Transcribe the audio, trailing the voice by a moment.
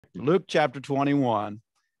Luke chapter 21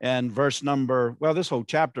 and verse number, well, this whole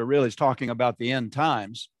chapter really is talking about the end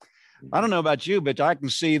times. I don't know about you, but I can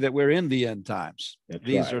see that we're in the end times.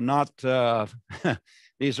 These are not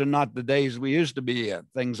these are not the days we used to be in.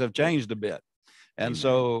 Things have changed a bit. And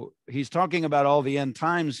so he's talking about all the end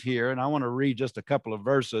times here. And I want to read just a couple of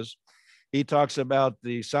verses. He talks about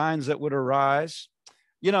the signs that would arise.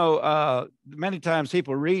 You know, many times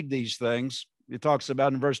people read these things. He talks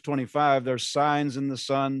about in verse 25, there's signs in the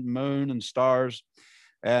sun, moon, and stars,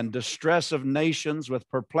 and distress of nations with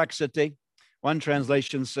perplexity. One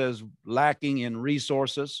translation says lacking in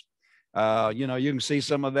resources. You know, you can see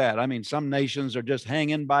some of that. I mean, some nations are just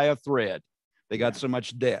hanging by a thread. They got so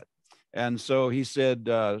much debt. And so he said,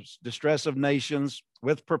 distress of nations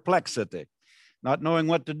with perplexity, not knowing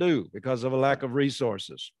what to do because of a lack of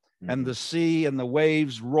resources. And the sea and the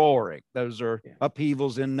waves roaring. Those are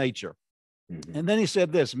upheavals in nature. And then he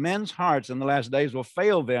said this, men's hearts in the last days will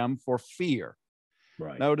fail them for fear.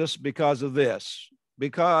 Notice because of this,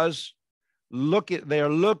 because they are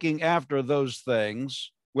looking after those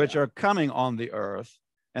things which are coming on the earth,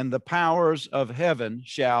 and the powers of heaven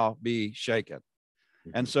shall be shaken.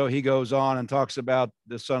 And so he goes on and talks about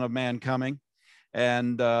the Son of Man coming.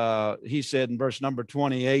 And he said in verse number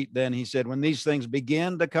 28, then he said, when these things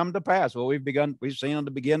begin to come to pass, well, we've seen them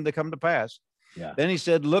to begin to come to pass. Then he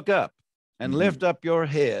said, look up and lift up your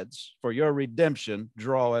heads, for your redemption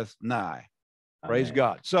draweth nigh. Praise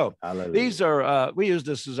God. So these are, we use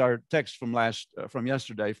this as our text from last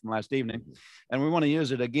evening, and we want to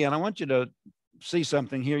use it again. I want you to see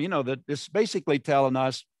something here, you know, that it's basically telling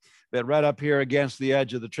us that right up here against the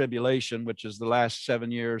edge of the tribulation, which is the last 7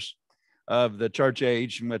 years of the church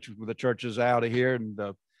age, in which the church is out of here and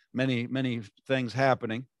many, many things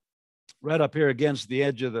happening, right up here against the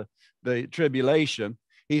edge of the tribulation,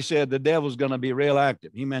 he said the devil's going to be real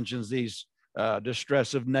active. He mentions these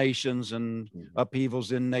distress of nations and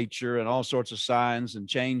upheavals in nature and all sorts of signs and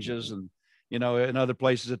changes. And, you know, in other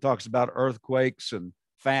places it talks about earthquakes and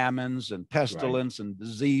famines and pestilence and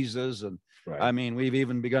diseases. And I mean, we've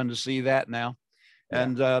even begun to see that now.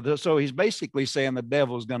 And so he's basically saying the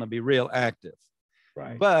devil is going to be real active.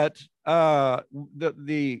 But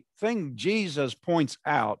the thing Jesus points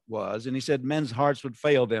out was, and he said men's hearts would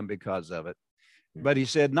fail them because of it. But he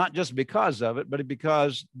said not just because of it, but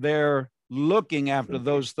because they're looking after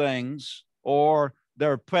those things, or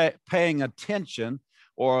they're paying attention,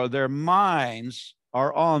 or their minds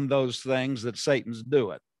are on those things that Satan's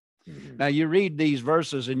doing. Now you read these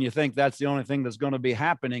verses and you think that's the only thing that's going to be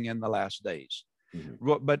happening in the last days.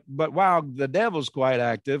 But while the devil's quite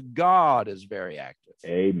active, God is very active.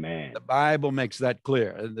 Amen. The Bible makes that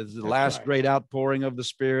clear. It's the last great outpouring of the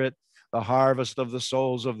Spirit, the harvest of the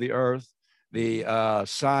souls of the earth, the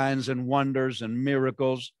signs and wonders and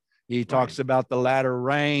miracles. He talks about the latter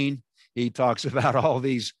rain. He talks about all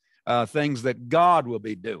these things that God will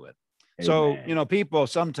be doing. So, you know, people,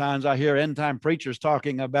 sometimes I hear end time preachers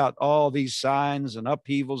talking about all these signs and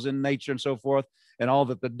upheavals in nature and so forth, and all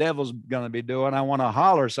that the devil's going to be doing. I want to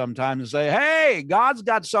holler sometimes and say, hey, God's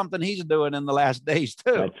got something he's doing in the last days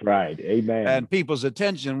too. That's right. Amen. And people's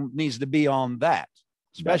attention needs to be on that,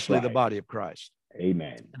 especially the body of Christ.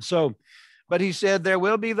 Amen. And so, but he said there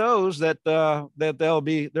will be those that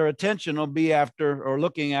their attention will be after, or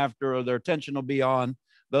looking after, or their attention will be on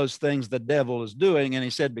those things the devil is doing. And he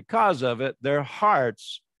said because of it, their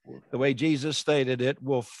hearts, the way Jesus stated it,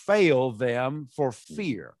 will fail them for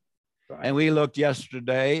fear. And we looked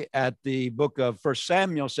yesterday at the book of 1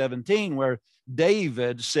 Samuel 17, where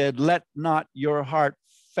David said, let not your heart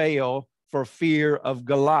fail for fear of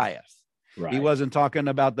Goliath. He wasn't talking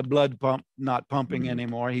about the blood pump not pumping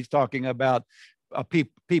anymore. He's talking about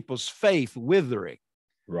people's faith withering,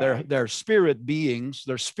 their spirit beings,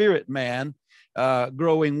 their spirit man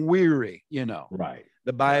growing weary, you know.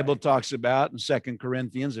 The Bible talks about in 2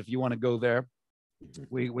 Corinthians, if you want to go there,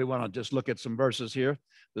 we want to just look at some verses here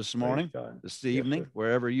this morning, this evening,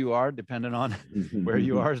 wherever you are, depending on where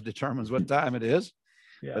you are, determines what time it is.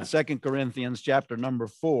 But 2 Corinthians chapter number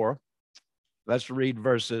 4, let's read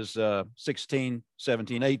verses 16,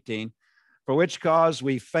 17, 18. For which cause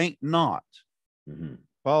we faint not.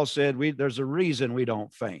 Paul said, there's a reason we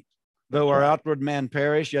don't faint. Though our outward man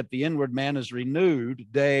perish, yet the inward man is renewed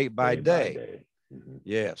day by day.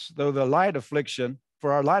 Yes, though the light affliction,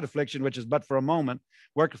 for our light affliction, which is but for a moment,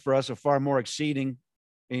 worketh for us a far more exceeding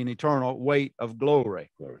and eternal weight of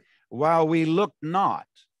glory. While we look not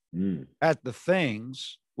at the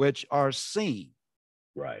things which are seen.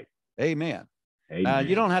 Amen.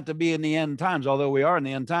 You don't have to be in the end times, although we are in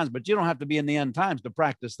the end times, but you don't have to be in the end times to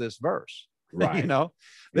practice this verse. You know,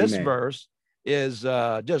 this verse is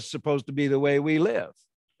just supposed to be the way we live.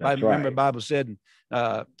 I remember the Bible said in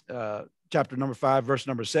chapter number 5, verse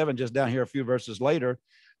number 7, just down here a few verses later,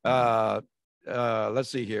 let's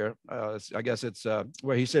see here. I guess it's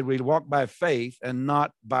where he said we walk by faith and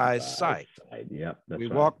not by sight. Yep, we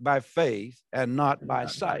walk by faith and not by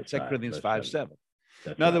sight. 2 Corinthians 5:7.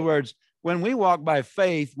 In other words, when we walk by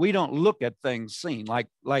faith, we don't look at things seen.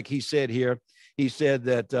 Like he said here, he said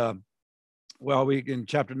that, we in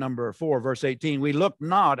chapter number 4, verse 18, we look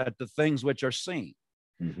not at the things which are seen.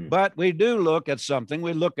 But we do look at something.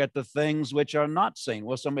 We look at the things which are not seen.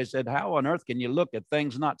 Well, somebody said, how on earth can you look at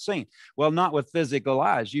things not seen? Well, not with physical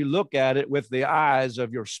eyes. You look at it with the eyes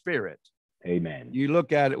of your spirit. Amen. You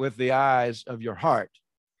look at it with the eyes of your heart.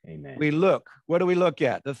 Amen. We look. What do we look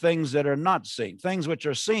at? The things that are not seen. Things which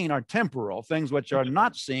are seen are temporal. Things which are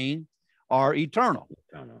not seen are eternal.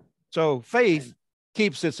 So faith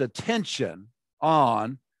keeps its attention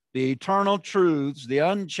on the eternal truths, the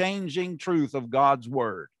unchanging truth of God's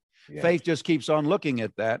word. Yes. Faith just keeps on looking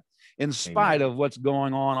at that in spite of what's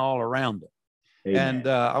going on all around it. Amen. And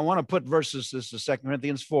I want to put verses, this is 2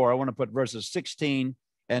 Corinthians 4, I want to put verses 16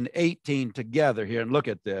 and 18 together here and look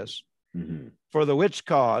at this. For the which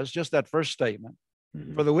cause, just that first statement,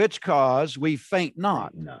 for the which cause we faint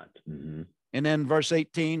not. And then verse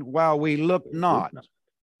 18, while we look not.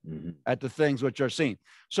 At the things which are seen.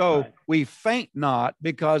 So we faint not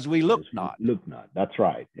because we look not. Look not. That's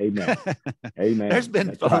right. Amen. Amen. There's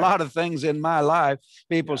been a lot of things in my life.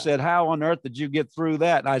 People said, how on earth did you get through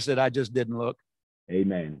that? And I said, I just didn't look.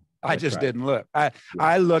 Amen. I just didn't look. I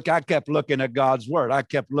kept looking at God's word. I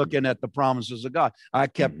kept looking at the promises of God. I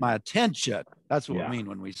kept my attention. That's what we mean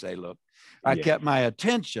when we say look. I kept my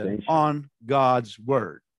attention on God's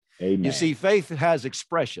word. Amen. You see, faith has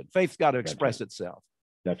expression. Faith's got to express itself.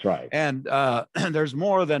 That's right. And there's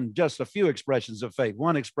more than just a few expressions of faith.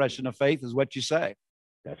 One expression of faith is what you say.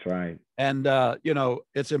 That's right. And,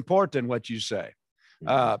 it's important what you say.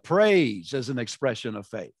 Praise is an expression of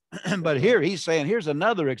faith. But here he's saying, here's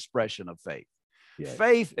another expression of faith. Yes.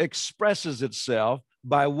 Faith expresses itself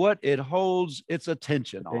by what it holds its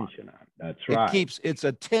attention on. That's right. It keeps its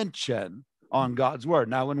attention on God's word.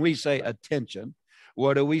 Now, when we say attention,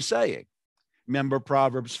 what are we saying? Remember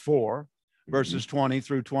Proverbs 4. Verses 20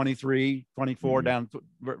 through 23, 24 down to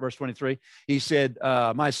verse 23. He said,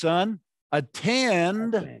 my son,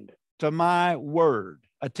 attend to my word.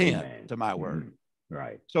 Attend to my word.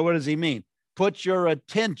 Right. So what does he mean? Put your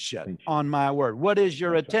attention on my word. What is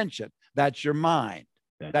your attention? That's your mind.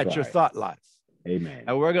 That's your thought life. Amen.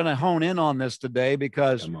 And we're going to hone in on this today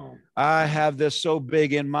because I have this so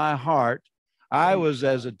big in my heart. I was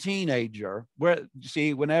as a teenager,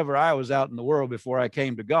 whenever I was out in the world before I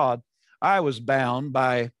came to God, I was bound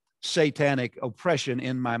by satanic oppression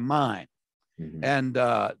in my mind. And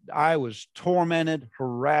I was tormented,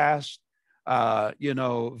 harassed,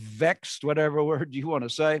 vexed, whatever word you want to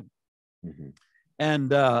say.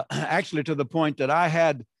 And actually to the point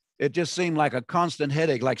that it just seemed like a constant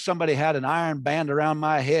headache, like somebody had an iron band around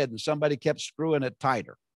my head and somebody kept screwing it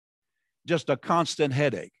tighter. Just a constant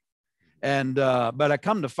headache. And but I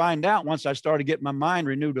come to find out once I started getting my mind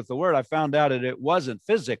renewed with the word, I found out that it wasn't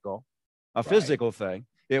physical. Physical thing.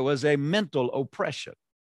 It was a mental oppression.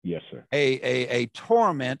 Yes, sir. A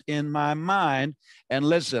torment in my mind. And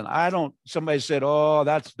listen, somebody said, oh,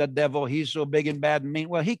 that's the devil. He's so big and bad and mean.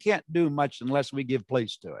 Well, he can't do much unless we give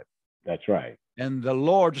place to it. That's right. And the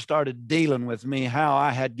Lord started dealing with me how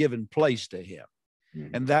I had given place to him.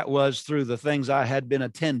 And that was through the things I had been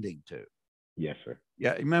attending to. Yes, sir.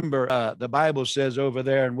 Yeah. Remember, the Bible says over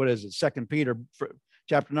there, and what is it? 2 Peter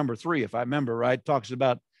chapter number 3, if I remember right, talks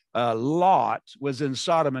about Lot was in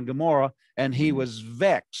Sodom and Gomorrah, and he was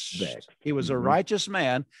vexed. He was a righteous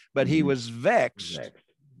man, but he was vexed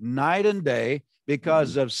night and day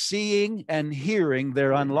because of seeing and hearing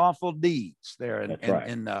their unlawful deeds there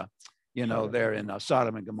in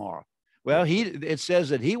Sodom and Gomorrah. Well, it says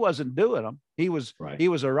that he wasn't doing them. He was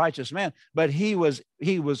a righteous man, but he was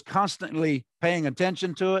constantly paying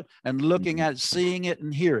attention to it and looking at it, seeing it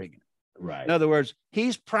and hearing it. Right. In other words,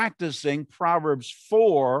 he's practicing Proverbs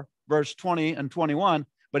 4, verse 20 and 21,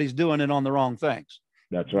 but he's doing it on the wrong things.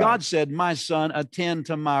 That's right. God said, my son, attend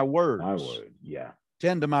to my words. My word, yeah.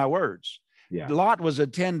 Attend to my words. Yeah. Lot was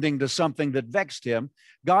attending to something that vexed him.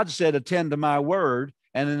 God said, attend to my word.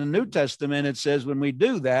 And in the New Testament, it says, when we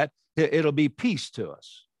do that, it'll be peace to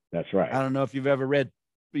us. That's right. I don't know if you've ever read,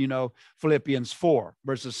 Philippians 4,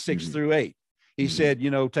 verses 6 through 8. He said,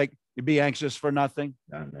 be anxious for nothing,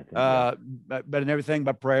 but in everything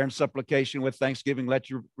by prayer and supplication with thanksgiving, let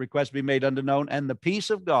your requests be made unto known. And the peace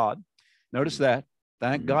of God, notice that,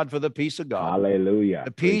 thank God for the peace of God. Hallelujah.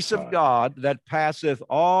 The peace of God that passeth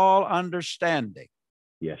all understanding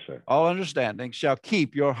Yes, sir. All understanding shall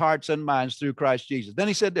keep your hearts and minds through Christ Jesus. Then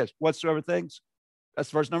he said this, whatsoever things,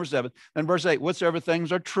 that's verse number 7. Then verse 8, whatsoever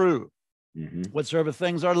things are true, whatsoever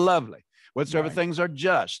things are lovely, whatsoever things are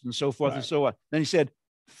just, and so forth and so on. Then he said,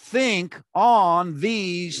 think on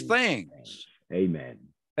these things. Amen.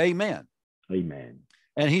 Amen. Amen.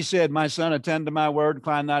 And he said, my son, attend to my word,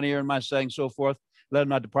 incline thine ear in my saying, so forth. Let them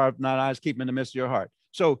not depart from thine eyes, keep them in the midst of your heart.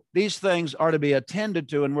 So these things are to be attended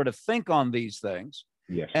to, and we're to think on these things.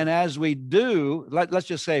 Yes, and as we do, let's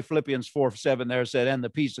just say Philippians 4:7 there said, and the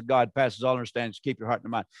peace of God passes all understanding, keep your heart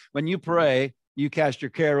and mind. When you pray, you cast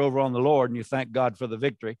your care over on the Lord and you thank God for the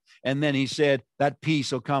victory. And then he said, that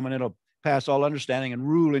peace will come and it'll pass all understanding and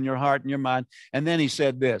rule in your heart and your mind. And then he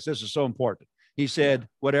said this is so important. He said,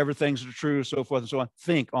 whatever things are true, so forth and so on,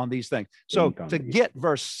 think on these things. So to get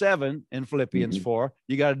verse 7 in Philippians 4,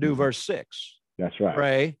 you got to do verse 6. That's right.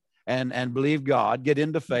 Pray and believe God, get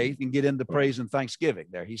into faith and get into praise and thanksgiving.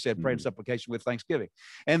 There he said, pray and supplication with thanksgiving.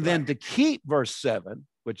 And then to keep verse 7,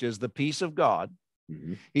 which is the peace of God,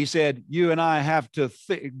 he said, you and I have to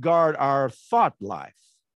guard our thought life.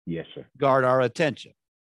 Yes, sir. Guard our attention.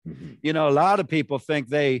 You know, a lot of people think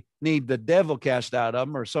they need the devil cast out of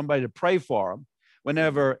them or somebody to pray for them,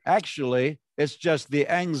 whenever actually it's just the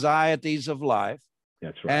anxieties of life.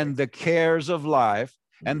 That's right. And the cares of life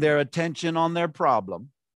and their attention on their problem.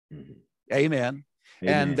 Amen.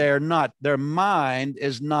 And their mind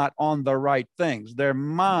is not on the right things. Their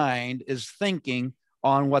mind is thinking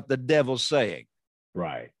on what the devil's saying.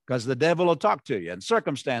 Right. Because the devil will talk to you and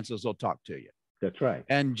circumstances will talk to you. That's right.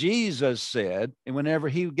 And Jesus said, and whenever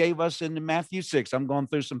he gave us in Matthew 6, I'm going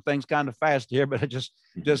through some things kind of fast here, but I just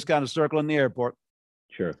kind of circling the airport.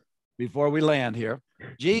 Sure. Before we land here,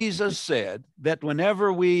 Jesus said that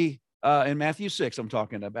whenever we, in Matthew 6, I'm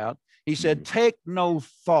talking about, he said, take no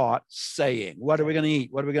thought saying, what are we going to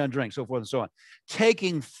eat? What are we going to drink? So forth and so on.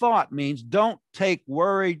 Taking thought means don't take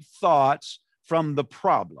worried thoughts from the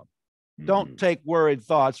problem. Don't take worried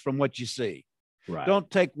thoughts from what you see. Right. Don't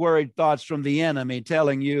take worried thoughts from the enemy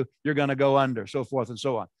telling you you're going to go under, so forth and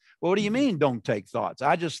so on. Well, what do you mean don't take thoughts?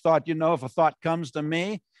 I just thought, you know, if a thought comes to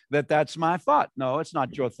me, that's my thought. No, it's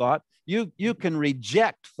not your thought. You can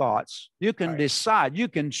reject thoughts. You can decide. You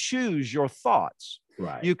can choose your thoughts.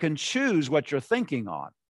 Right. You can choose what you're thinking on.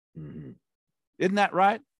 Isn't that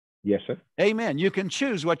right? Yes, sir. Amen. You can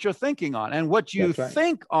choose what you're thinking on. And what you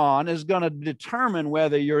think on is going to determine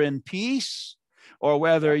whether you're in peace or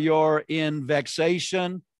whether you're in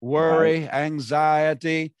vexation, worry,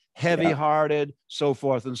 anxiety, heavy-hearted, so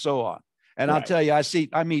forth and so on. And I'll tell you,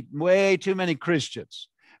 I meet way too many Christians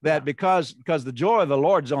that because the joy of the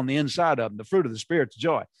Lord's on the inside of them, the fruit of the Spirit's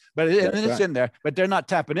joy. But it's in there, but they're not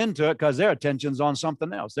tapping into it because their attention's on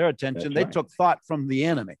something else. Their attention, they took thought from the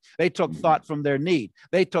enemy. They took thought from their need.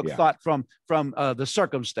 They took thought from the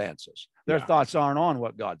circumstances. Their thoughts aren't on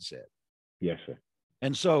what God said. Yes, sir.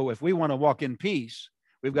 And so if we want to walk in peace,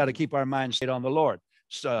 we've got to keep our mind stayed on the Lord.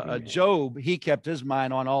 So, Job, he kept his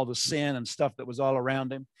mind on all the sin and stuff that was all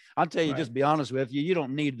around him. I'll tell you, just be honest with you, you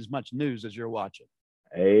don't need as much news as you're watching.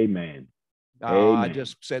 Amen. I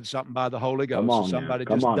just said something by the Holy Ghost. Somebody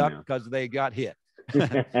just ducked because they got hit.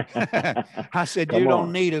 I said, you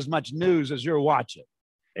don't need as much news as you're watching.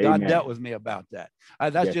 God dealt with me about that.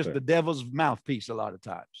 That's just the devil's mouthpiece a lot of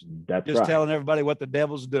times. That's just telling everybody what the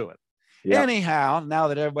devil's doing. Anyhow, now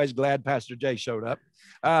that everybody's glad Pastor Jay showed up.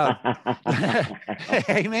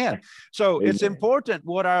 Amen. So it's important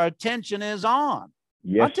what our attention is on.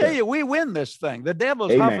 Yes, I'll tell you, we win this thing. The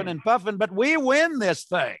devil's huffing and puffing, but we win this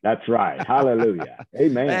thing. That's right. Hallelujah.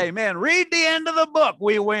 Amen. Amen. Read the end of the book.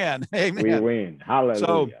 We win. Amen. We win. Hallelujah.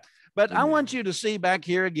 So, but I want you to see back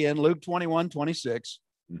here again, Luke 21:26.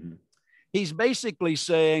 He's basically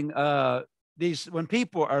saying when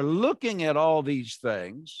people are looking at all these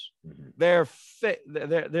things, their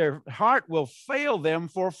heart will fail them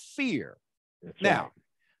for fear. Now,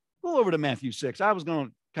 go over to Matthew 6. I was going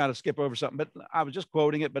to kind of skip over something, but I was just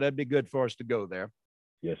quoting it, but it'd be good for us to go there.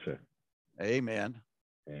 Yes, sir. Amen.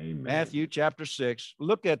 Amen. Matthew chapter 6.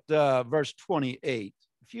 Look at verse 28.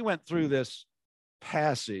 If you went through this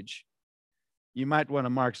passage, you might want to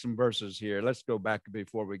mark some verses here. Let's go back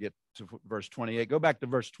before we get to verse 28. Go back to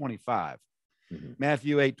verse 25.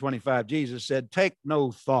 Matthew 8:25. Jesus said, take no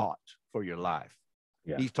thought for your life.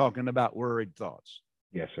 He's talking about worried thoughts.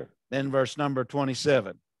 Yes, sir. Then verse number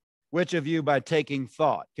 27. Which of you by taking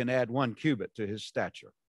thought can add 1 cubit to his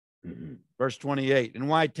stature? Verse 28. And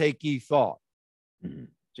why take ye thought?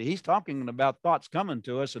 See, he's talking about thoughts coming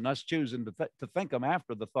to us and us choosing to think them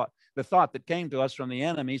after the thought that came to us from the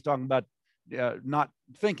enemy. He's talking about not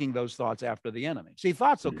thinking those thoughts after the enemy. See,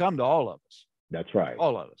 thoughts will come to all of us. That's right.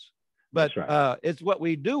 All of us. But it's what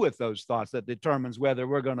we do with those thoughts that determines whether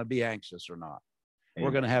we're going to be anxious or not. Amen.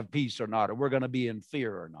 We're going to have peace or not, or we're going to be in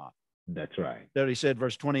fear or not. That's right. There he said,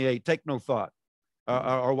 verse 28, take no thought,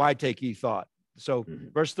 or why take ye thought? So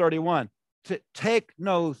verse 31, take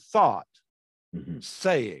no thought,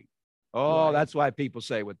 saying, that's why people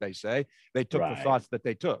say what they say. They took the thoughts that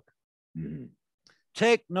they took.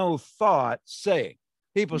 Take no thought, saying.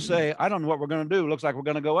 People say, I don't know what we're going to do. Looks like we're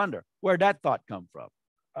going to go under. Where'd that thought come from?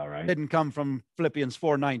 All right. Didn't come from Philippians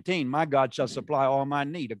 4:19. My God shall supply all my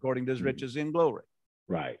need according to his riches in glory.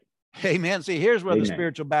 Right. Amen. See, here's where the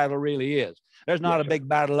spiritual battle really is. There's not a big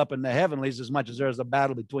battle up in the heavenlies as much as there's a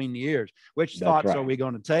battle between the ears. Which thoughts are we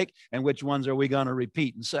going to take, and which ones are we going to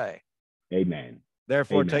repeat and say? Amen.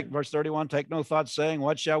 Therefore, take verse 31, take no thought, saying,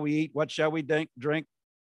 what shall we eat? What shall we drink?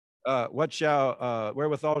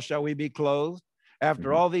 Wherewithal shall we be clothed?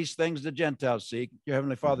 After all these things the Gentiles seek, your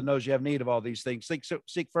heavenly Father knows you have need of all these things.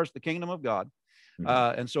 Seek first the kingdom of God,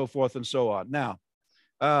 and so forth and so on. Now,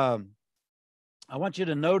 I want you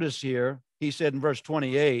to notice here, he said in verse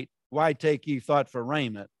 28, why take ye thought for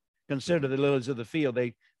raiment? Consider the lilies of the field.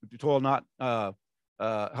 They toil not, how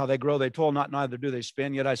they grow, they toil not, neither do they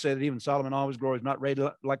spin. Yet I say that even Solomon all his glory is not arrayed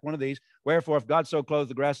like one of these. Wherefore, if God so clothes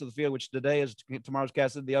the grass of the field, which today is tomorrow's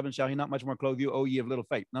cast into the oven, shall he not much more clothe you, O ye of little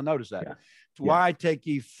faith? Now notice that. Why take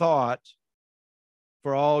ye thought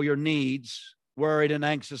for all your needs, worried and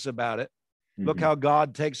anxious about it? Look how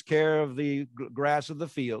God takes care of the grass of the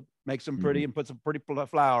field, makes them pretty and puts a pretty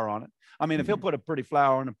flower on it. I mean, if he'll put a pretty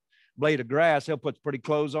flower on a blade of grass, he'll put pretty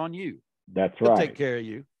clothes on you. That's he'll right. take care of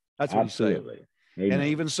you. That's what he's saying. Amen. And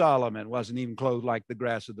even Solomon wasn't even clothed like the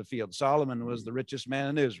grass of the field. Solomon was the richest man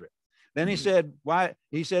in Israel. Then he said, why?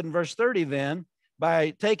 He said in verse 30, then, by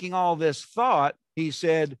taking all this thought, he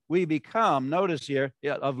said, we become, notice here,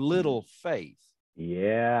 of little faith.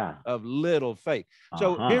 Yeah. Of little faith.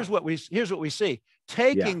 So here's what we see.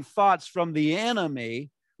 Taking thoughts from the enemy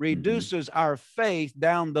reduces our faith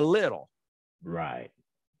down to little. Right.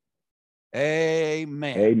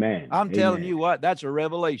 Amen. Amen. I'm telling you what, that's a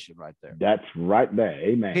revelation right there. That's right there.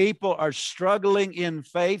 Amen. People are struggling in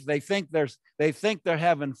faith. They think they're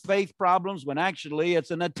having faith problems when actually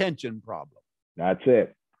it's an attention problem. That's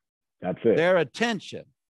it. That's it. Their attention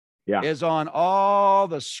is on all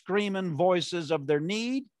the screaming voices of their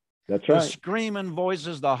need. That's right. The screaming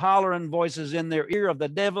voices, the hollering voices in their ear of the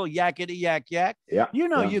devil, yakety yak yak. Yeah. You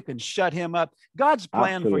know you can shut him up. God's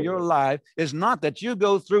plan for your life is not that you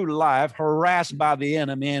go through life harassed by the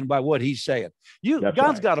enemy and by what he's saying.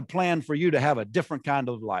 God's got a plan for you to have a different kind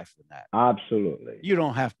of life than that. Absolutely. You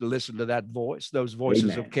don't have to listen to that voice, those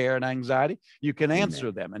voices of care and anxiety. You can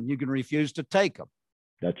answer them, and you can refuse to take them.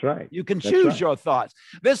 That's right. You can choose your thoughts.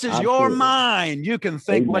 This is your mind. You can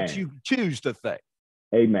think what you choose to think.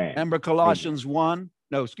 Amen. Remember Colossians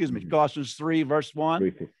 3, verse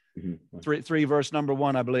 1? 3 verse number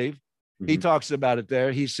 1, I believe. He talks about it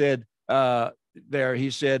there. He said, King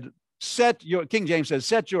James says,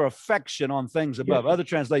 set your affection on things above. Other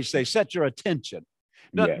translations say, set your attention.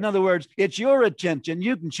 In other words, it's your attention.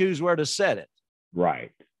 You can choose where to set it.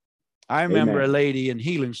 Right. I remember a lady in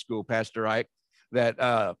healing school, Pastor Ike,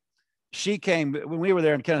 that she came, when we were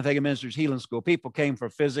there in Kenneth Hagin Ministries Healing School, people came for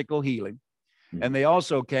physical healing. And they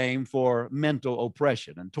also came for mental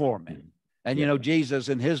oppression and torment. And, you know, Jesus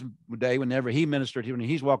in his day, whenever he ministered, when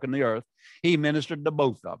he's walking the earth, he ministered to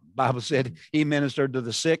both of them. The Bible said he ministered to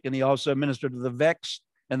the sick, and he also ministered to the vexed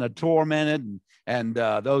and the tormented and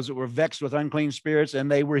those that were vexed with unclean spirits, and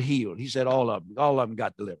they were healed. He said all of them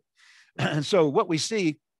got delivered. And so what we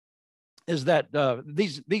see is that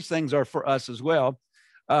these things are for us as well.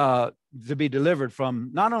 To be delivered from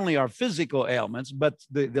not only our physical ailments, but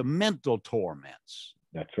the mental torments.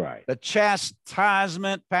 That's right. The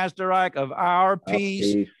chastisement, Pastor Ike, of our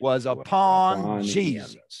peace was upon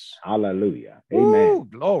Jesus. Hallelujah. Amen. Ooh,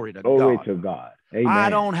 glory to glory God. To God. Amen. I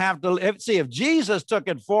don't have to if Jesus took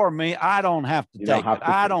it for me, I don't have to take it.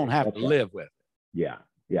 I don't have to live with it. Yeah.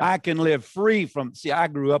 Yeah. I can live free from, I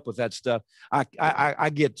grew up with that stuff.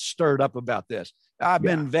 I get stirred up about this. I've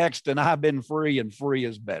been vexed and I've been free, and free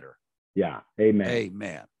is better. Yeah. Amen.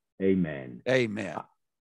 Amen. Amen. Amen.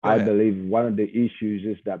 I believe one of the issues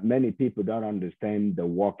is that many people don't understand the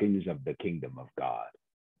workings of the kingdom of God.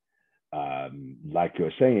 Like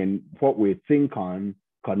you're saying, what we think on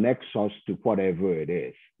connects us to whatever it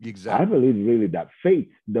is. Exactly. I believe really that faith,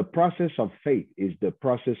 the process of faith is the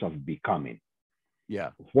process of becoming.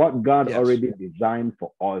 Yeah. What God already designed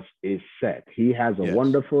for us is set. He has a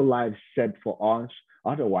wonderful life set for us.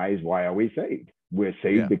 Otherwise, why are we saved? We're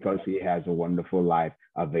saved because he has a wonderful life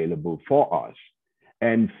available for us.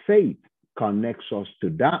 And faith connects us to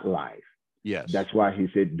that life. Yes. That's why he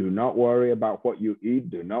said, do not worry about what you eat.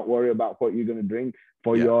 Do not worry about what you're going to drink.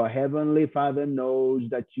 For your heavenly Father knows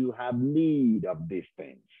that you have need of these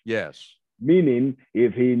things. Yes. Meaning,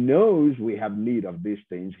 if he knows we have need of these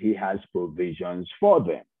things, he has provisions for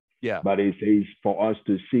them. Yeah. But he says for us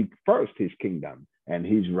to seek first his kingdom and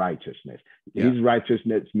his righteousness. His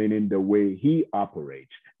righteousness meaning the way he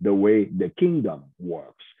operates, the way the kingdom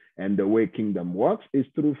works. And the way kingdom works is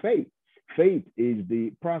through faith. Faith is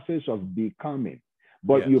the process of becoming.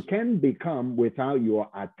 But you can become without your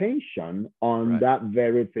attention on that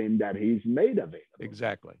very thing that he's made available.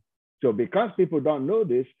 Exactly. So because people don't know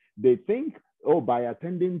this, they think, oh, by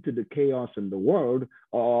attending to the chaos in the world,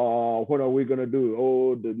 what are we going to do?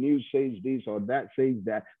 Oh, the news says this or that says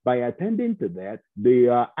that. By attending to that, they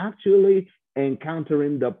are actually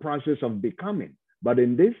encountering the process of becoming. But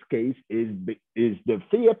in this case, is the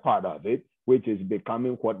fear part of it, which is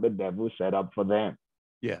becoming what the devil set up for them.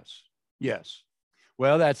 Yes. Yes.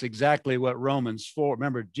 Well, that's exactly what Romans 4.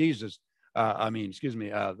 Remember, Jesus.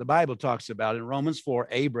 The Bible talks about in Romans 4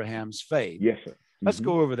 Abraham's faith. Yes, sir. Let's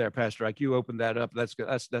go over there, Pastor Ike. You open that up. Let's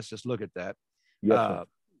just look at that. Yes, sir.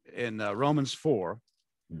 In Romans 4,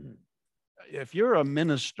 if you're a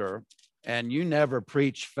minister and you never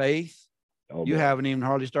preach faith, you haven't even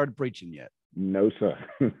hardly started preaching yet. No, sir.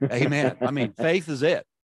 Amen. I mean, faith is it.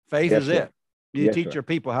 Faith is it. You teach your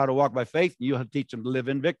people how to walk by faith, and you teach them to live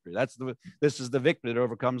in victory. This is the victory that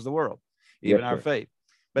overcomes the world, even our faith.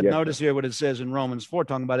 But notice here what it says in Romans 4,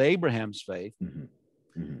 talking about Abraham's faith.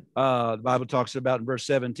 The Bible talks about in verse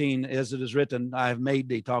 17, as it is written, I have made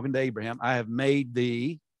thee, talking to Abraham, I have made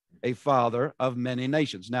thee a father of many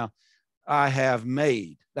nations. Now, I have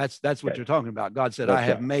made, that's what you're talking about. God said, I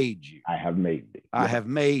have made you. I have made thee. I have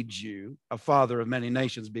made you a father of many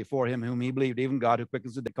nations before him whom he believed, even God who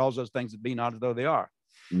quickens the dead, calls those things that be not as though they are.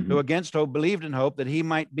 Who against hope believed in hope that he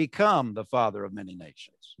might become the father of many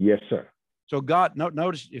nations. Yes, sir. So God,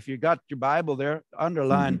 notice if you got your Bible there,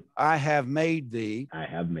 underline, I have made thee. I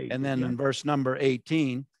have made and then in verse number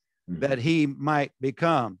 18, that he might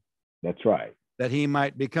become. That's right. That he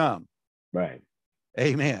might become. Right.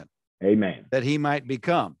 Amen. Amen. That he might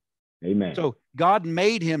become. Amen. So God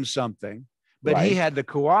made him something, but he had to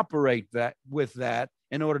cooperate with that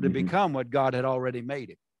in order to become what God had already made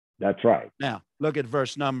him. That's right. Now, look at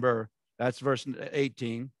verse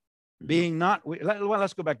 18. Being not,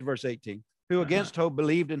 let's go back to verse 18. Who against hope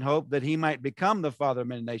believed in hope that he might become the father of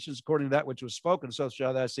many nations, according to that which was spoken, so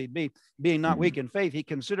shall thy seed be. Being not weak in faith, he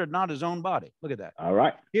considered not his own body. Look at that. All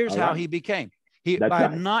right. Here's how he became. By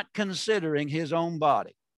not considering his own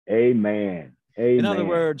body. Amen. Amen. In other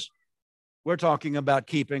words, we're talking about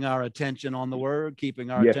keeping our attention on the word,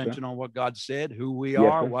 keeping our attention on what God said, who we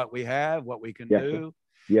are, what we have, what we can do.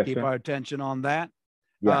 Keep our attention on that.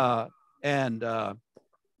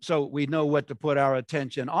 So we know what to put our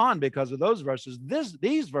attention on because of those verses.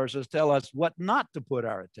 These verses tell us what not to put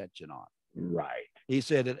our attention on. Right. He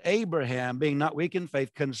said that Abraham, being not weak in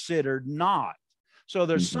faith, considered not. So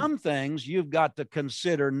there's some things you've got to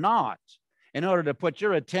consider not in order to put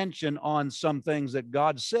your attention on some things that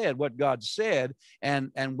God said, what God said,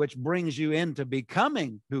 and which brings you into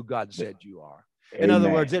becoming who God said you are. In other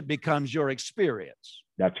words, it becomes your experience.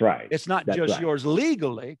 That's right. It's not just yours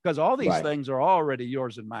legally, because all these things are already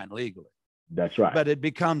yours and mine legally. That's right. But it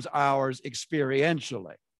becomes ours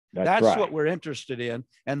experientially. That's what we're interested in.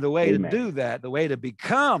 And the way to do that, the way to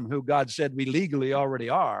become who God said we legally already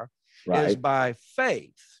are, is by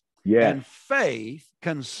faith. Yes. And faith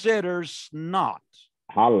considers not.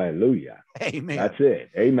 Hallelujah. Amen. That's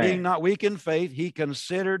it. Amen. Being not weak in faith, he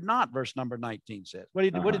considered not, verse number 19 says. What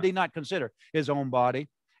did he not consider? His own body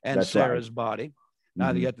and Sarah's body.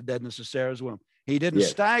 Neither yet the deadness of Sarah's womb. He didn't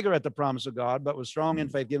stagger at the promise of God, but was strong in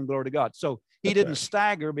faith, giving glory to God. So he didn't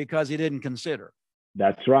stagger because he didn't consider.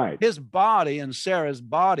 That's right. His body and Sarah's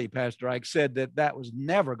body, Pastor Ike, said that was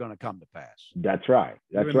never going to come to pass. That's right.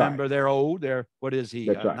 That's Remember, they're old. What is he?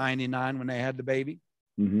 99 when they had the baby,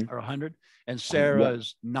 or 100. And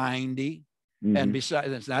Sarah's 90. And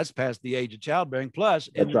besides, that's past the age of childbearing. Plus,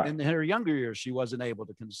 in her younger years, she wasn't able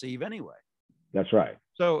to conceive anyway. That's right.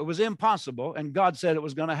 So it was impossible, and God said it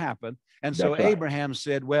was going to happen. And so Abraham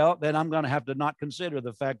said, well, then I'm going to have to not consider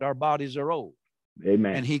the fact our bodies are old.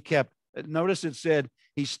 Amen. And he kept, notice it said,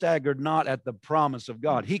 he staggered not at the promise of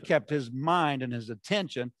God. He kept his mind and his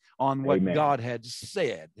attention on what God had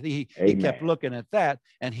said. He kept looking at that,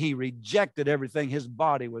 and he rejected everything his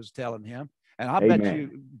body was telling him. And I bet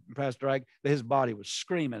you, Pastor Ike, that his body was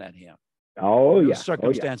screaming at him. Oh, yeah.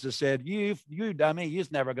 Circumstances said, you dummy,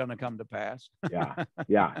 it's never going to come to pass.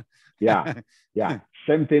 Yeah.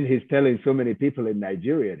 Same thing he's telling so many people in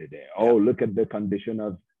Nigeria today. Oh, look at the condition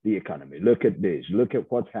of the economy. Look at this. Look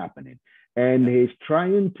at what's happening. And he's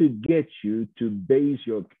trying to get you to base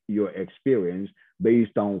your experience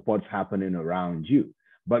based on what's happening around you.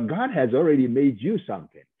 But God has already made you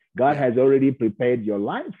something. God has already prepared your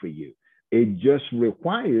life for you. It just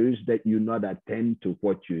requires that you not attend to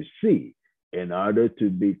what you see in order to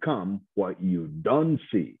become what you don't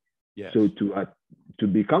see. Yes. So to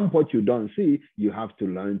become what you don't see, you have to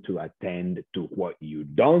learn to attend to what you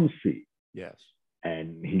don't see. Yes.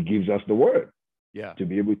 And he gives us the word. Yeah. To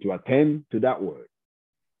be able to attend to that word.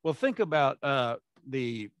 Well, think about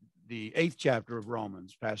the 8th chapter of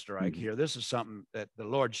Romans, Pastor Ike here. This is something that the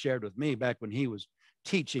Lord shared with me back when he was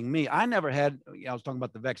teaching me. I never had, I was talking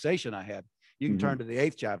about the vexation I had. You can turn to the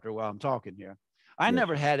 8th chapter while I'm talking here. I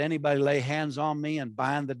never had anybody lay hands on me and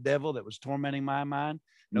bind the devil that was tormenting my mind.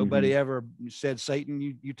 Nobody ever said, Satan,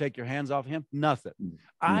 you take your hands off him. Nothing.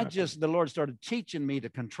 The Lord started teaching me to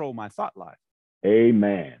control my thought life.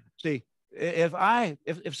 Amen. See,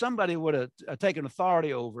 if somebody would have taken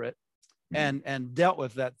authority over it and dealt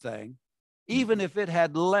with that thing, even if it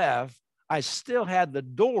had left, I still had the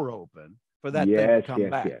door open for that thing to come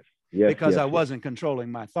back because I wasn't controlling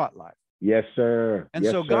my thought life. Yes, sir. And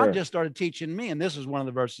so God just started teaching me, and this is one of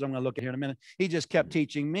the verses I'm going to look at here in a minute. He just kept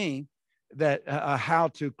teaching me that how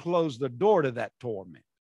to close the door to that torment.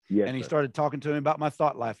 Yes, and he started talking to me about my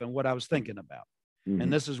thought life and what I was thinking about.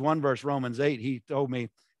 And this is one verse, Romans 8. He told me,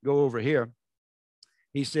 go over here.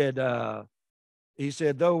 He said, though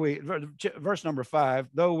we, verse number 5,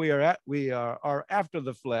 though we are after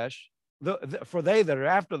the flesh, for they that are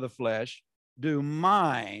after the flesh do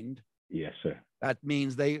mind. Yes, sir. That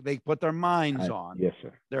means they put their minds on. Yes,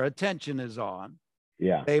 sir. Their attention is on.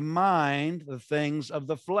 Yeah. They mind the things of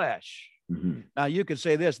the flesh. Now you could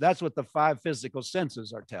say this, that's what the 5 physical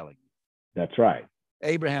senses are telling you. That's right.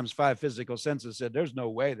 Abraham's 5 physical senses said, there's no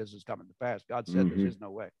way this is coming to pass. God said, there's no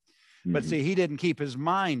way. But see, he didn't keep his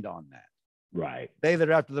mind on that. Right. They that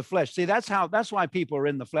are after the flesh. See, that's why people are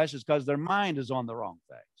in the flesh, is because their mind is on the wrong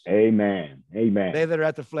things. Amen. Amen. They that are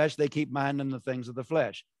at the flesh, they keep minding the things of the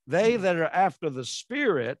flesh. They that are after the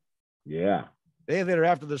spirit. Yeah. They that are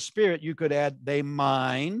after the spirit, you could add, they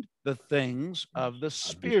mind the things of the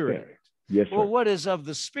spirit. Yes, sir. Well, what is of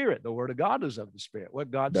the spirit? The word of God is of the spirit.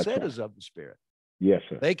 What God said is of the spirit. Yes,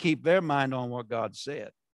 sir. They keep their mind on what God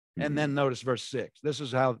said. And then notice verse 6. This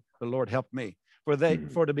is how the Lord helped me. For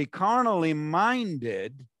to be carnally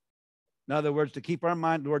minded, in other words, to keep our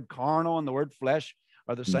mind, the word carnal and the word flesh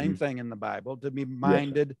are the same thing in the Bible. To be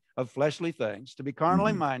minded of fleshly things, to be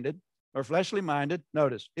carnally minded or fleshly minded,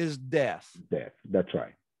 notice, is death. Death. That's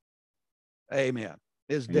right. Amen.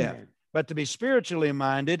 Is death. But to be spiritually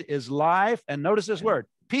minded is life. And notice this word,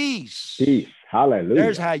 peace. Peace. Hallelujah.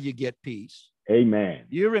 There's how you get peace. Amen.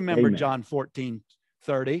 You remember John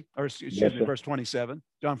 14:30, or excuse me, verse 27.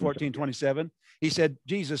 John 14:27. He said,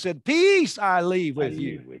 Jesus said, peace I leave with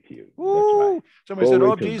you. With you. Woo. Right. Somebody said,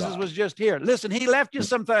 oh, Jesus was just here. Listen, he left you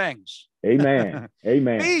some things. Amen.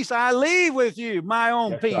 Amen. Peace I leave with you. My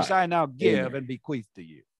own peace I now give and bequeath to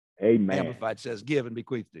you. Amen. Amplified says, give and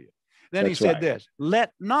bequeath to you. Then he said this,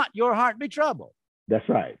 let not your heart be troubled. That's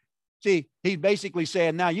right. See, he's basically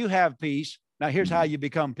saying, now you have peace. Now here's how you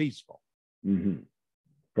become peaceful.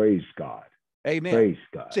 Praise God. Amen. Praise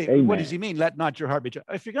God. See, what does he mean? Let not your heart be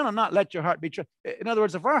troubled. If you're going to not let your heart be troubled, in other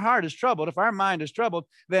words, if our heart is troubled, if our mind is troubled,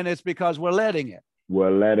 then it's because we're letting it.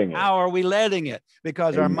 We're letting it. How are we letting it?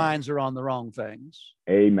 Because our minds are on the wrong things.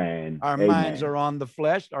 Amen. Our minds are on the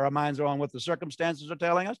flesh. Our minds are on what the circumstances are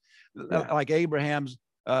telling us. Like Abraham's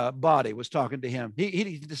body was talking to him.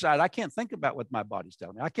 He decided, I can't think about what my body's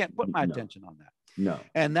telling me. I can't put my attention on that. No.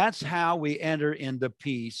 And that's how we enter into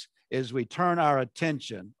peace, is we turn our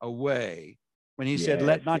attention away. When he said,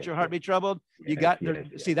 let not your heart be troubled,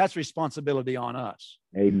 see, that's responsibility on us.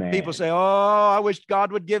 Amen. People say, oh, I wish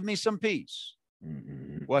God would give me some peace.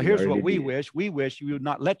 Well, here's what we wish. We wish you would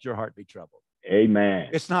not let your heart be troubled. Amen.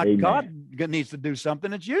 It's not God needs to do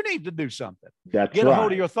something. It's you need to do something. That's Get a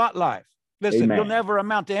hold of your thought life. Listen, Amen. You'll never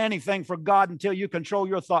amount to anything for God until you control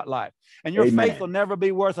your thought life. And your faith will never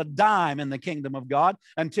be worth a dime in the kingdom of God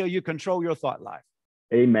until you control your thought life.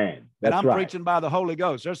 Amen. That's and I'm preaching by the Holy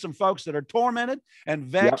Ghost. There's some folks that are tormented and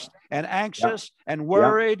vexed and anxious and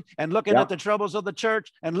worried and looking at the troubles of the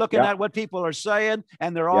church and looking at what people are saying,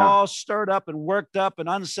 and they're all stirred up and worked up and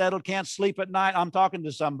unsettled, can't sleep at night. I'm talking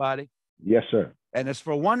to somebody. Yes, sir. And it's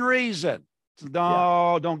for one reason.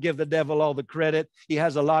 No, don't give the devil all the credit. He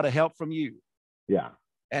has a lot of help from you. Yeah.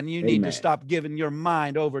 And you need to stop giving your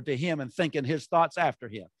mind over to him and thinking his thoughts after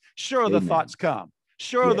him. Sure, the thoughts come.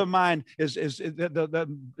 Sure, Yes. the mind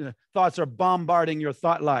the thoughts are bombarding your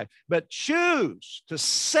thought life, but choose to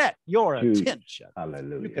set your attention.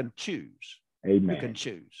 Hallelujah. You can choose. Amen. You can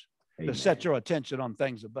choose Amen. to set your attention on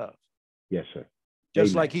things above. Yes, sir.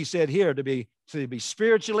 Just Amen. like he said here, to be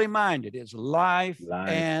spiritually minded is life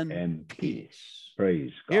and peace.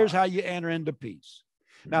 Praise God. Here's how you enter into peace.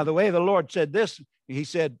 Now, the way the Lord said this, he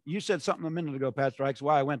said, you said something a minute ago, Pastor Ike's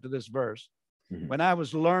why I went to this verse. When I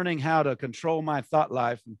was learning how to control my thought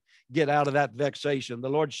life and get out of that vexation, the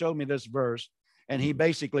Lord showed me this verse, and he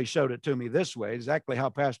basically showed it to me this way, exactly how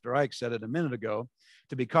Pastor Ike said it a minute ago.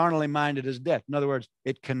 To be carnally minded is death. In other words,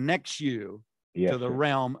 it connects you to the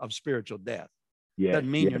realm of spiritual death. Yes,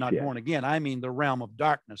 doesn't mean you're not born again. I mean the realm of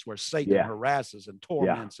darkness where Satan harasses and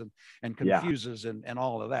torments and confuses and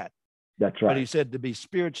all of that. That's right. But he said to be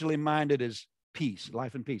spiritually minded is peace,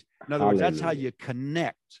 life and peace. In other words, that's how you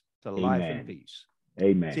connect to life and peace.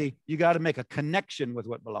 Amen. See, you got to make a connection with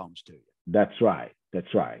what belongs to you. That's right.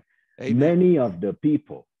 That's right. Amen. Many of the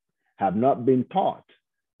people have not been taught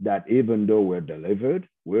that even though we're delivered,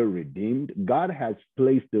 we're redeemed, God has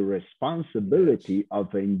placed the responsibility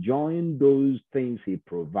of enjoying those things he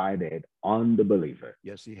provided on the believer.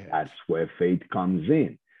 Yes, he has. That's where faith comes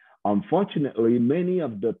in. Unfortunately, many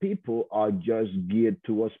of the people are just geared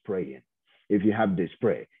towards praying. If you have this,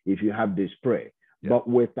 pray. If you have this, pray. Yeah. But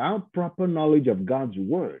without proper knowledge of God's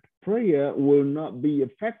word, prayer will not be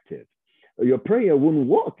effective. Your prayer won't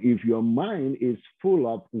work if your mind is full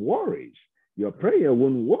of worries. Your prayer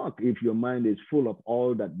won't work if your mind is full of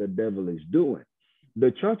all that the devil is doing.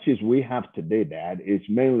 The churches we have today, Dad, is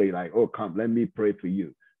mainly like, oh, come, let me pray for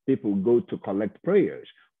you. People go to collect prayers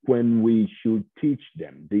when we should teach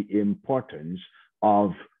them the importance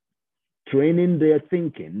of training their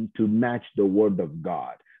thinking to match the word of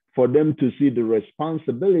God, for them to see the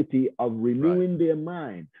responsibility of renewing their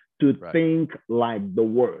mind to think like the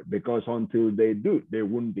word, because until they do, they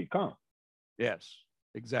wouldn't become. Yes,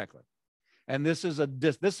 exactly. And this is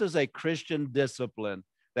a Christian discipline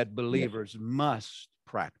that believers must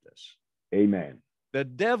practice. Amen. The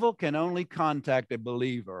devil can only contact a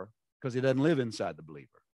believer because he doesn't live inside the believer.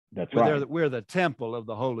 That's right. We're the temple of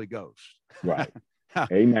the Holy Ghost. Right.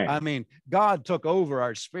 Amen. I mean, God took over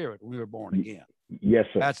our spirit when we were born again. Yes,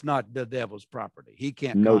 sir. That's not the devil's property. He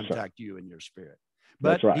can't contact you in your spirit.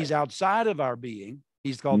 But he's outside of our being.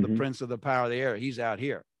 He's called the prince of the power of the air. He's out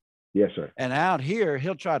here. Yes, sir. And out here,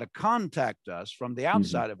 he'll try to contact us from the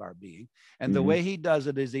outside of our being. And the way he does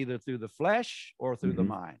it is either through the flesh or through the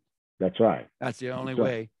mind. That's right. That's the only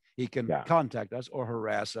way he can contact us or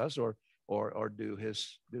harass us or do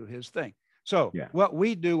his thing. So what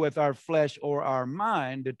we do with our flesh or our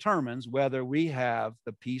mind determines whether we have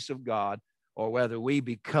the peace of God or whether we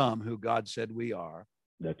become who God said we are.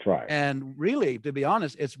 That's right. And really, to be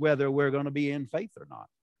honest, it's whether we're going to be in faith or not.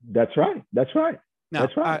 That's right. That's right. Now,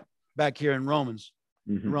 that's right. Back here in Romans,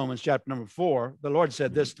 Romans chapter number 4, the Lord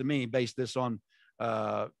said this to me, based this on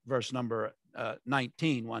verse number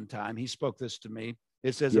 19 one time. He spoke this to me.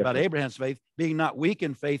 It says about Abraham's faith, being not weak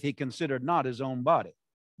in faith, he considered not his own body.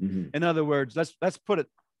 In other words, let's put it,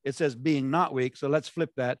 it says being not weak. So let's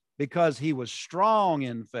flip that. Because he was strong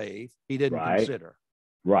in faith, he didn't consider.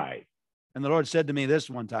 Right. And the Lord said to me this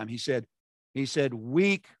one time, he said,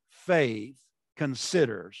 weak faith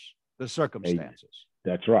considers the circumstances.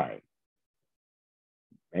 That's right.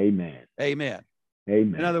 Amen. Amen.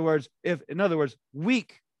 Amen. In other words,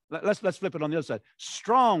 weak, let's flip it on the other side.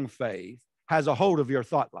 Strong faith has a hold of your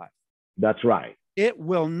thought life. That's right. It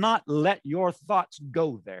will not let your thoughts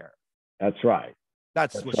go there. That's right.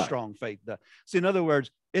 That's what strong faith does. See, in other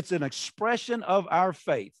words, it's an expression of our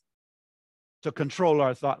faith to control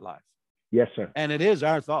our thought life. Yes, sir. And it is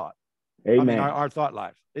our thought. Amen. I mean, our thought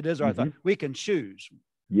life. It is our thought. We can choose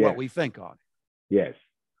what we think on. Yes.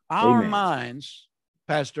 Our minds,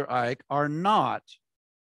 Pastor Ike, are not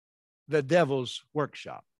the devil's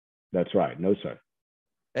workshop. That's right. No, sir.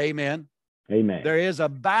 Amen. Amen. There is a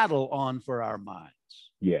battle on for our minds.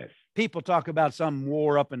 Yes. People talk about some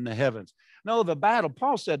war up in the heavens. No, the battle,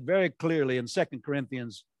 Paul said very clearly in 2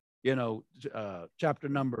 Corinthians, chapter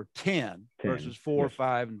number 10, verses 4,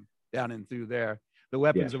 5, and down and through there. The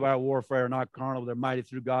weapons of our warfare are not carnal. They're mighty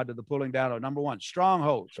through God to the pulling down of, number one,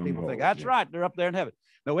 strongholds. People think, that's right, they're up there in heaven.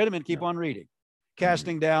 No, wait a minute, keep on reading.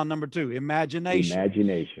 Casting down, number 2,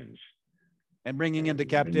 imaginations. And bringing into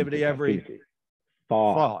captivity every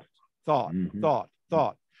thought.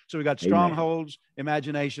 So we got strongholds,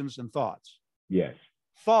 imaginations, and thoughts. Yes.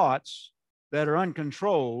 Thoughts that are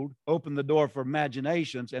uncontrolled open the door for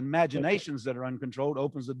imaginations, and imaginations that are uncontrolled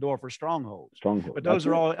opens the door for strongholds. But those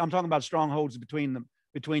are all, I'm talking about strongholds between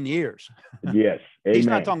between the ears. Yes. Amen. He's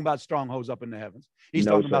not talking about strongholds up in the heavens. He's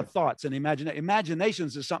No, talking sir. about thoughts and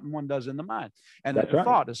imaginations is something one does in the mind. And That's a right.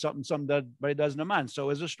 thought is something somebody does in the mind. So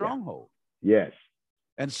is a stronghold. Yes.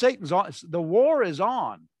 And Satan's on, the war is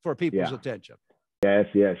on for people's attention. Yes,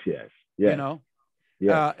 yes, yes. Yes. You know?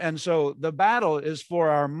 Yes. And so the battle is for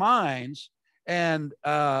our minds. And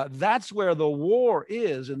that's where the war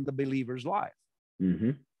is in the believer's life.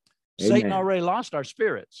 Mm-hmm. Satan already lost our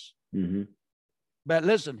spirits. Mm-hmm. But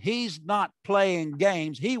listen, he's not playing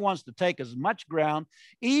games. He wants to take as much ground,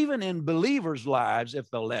 even in believers' lives, if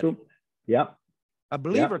they'll let him. Yep. A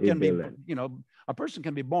believer can be, a person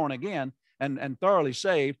can be born again and thoroughly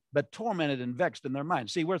saved, but tormented and vexed in their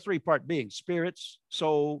mind. See, we're three-part beings: spirits,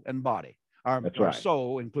 soul, and body. Our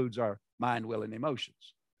soul includes our mind, will, and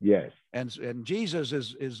emotions. Yes. And Jesus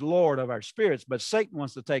is Lord of our spirits, but Satan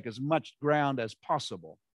wants to take as much ground as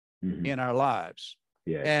possible in our lives.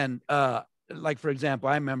 Yes. And like, for example,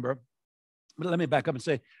 I remember, but let me back up and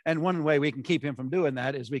say, and one way we can keep him from doing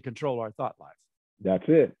that is we control our thought life. That's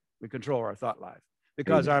it. We control our thought life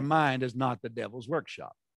because our mind is not the devil's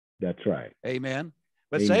workshop. That's right. Amen.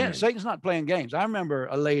 But Amen. Satan's not playing games. I remember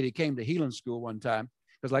a lady came to healing school one time,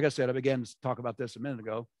 because like I said, I began to talk about this a minute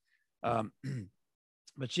ago.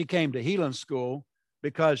 But she came to healing school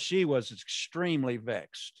because she was extremely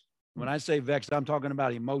vexed. When I say vexed, I'm talking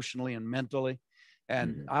about emotionally and mentally.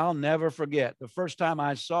 And I'll never forget the first time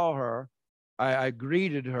I saw her, I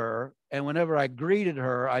greeted her. And whenever I greeted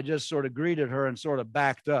her, I just sort of greeted her and sort of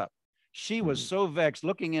backed up. She was so vexed.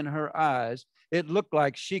 Looking in her eyes, it looked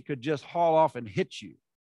like she could just haul off and hit you.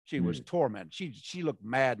 She was tormented. She looked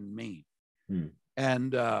mad and mean.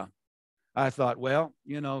 And I thought, well,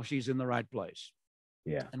 she's in the right place.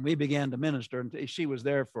 Yeah. And we began to minister, and she was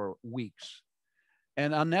there for weeks.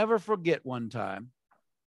 And I'll never forget one time,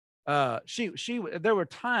 there were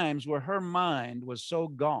times where her mind was so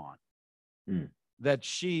gone that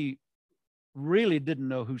she really didn't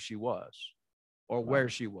know who she was or where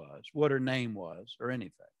she was, what her name was, or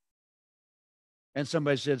anything. And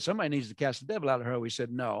somebody said, somebody needs to cast the devil out of her. We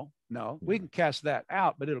said, no, we can cast that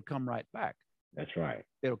out, but it'll come right back. That's right.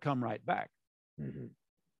 It'll come right back.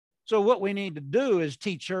 So what we need to do is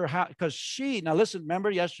teach her how, because now listen,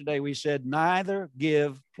 remember yesterday we said, neither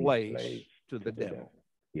give place to the devil.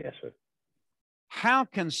 Yes, sir. How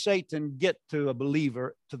can Satan get to a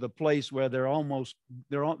believer to the place where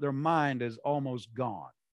their mind is almost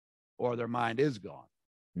gone, or their mind is gone?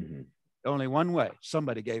 Only one way.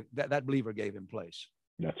 Somebody gave that believer gave him place.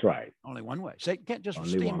 That's right. Only one way. Satan can't just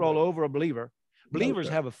steamroll over a believer. Believers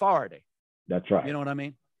have authority. That's right. You know what I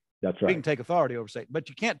mean? That's right. We can take authority over Satan, but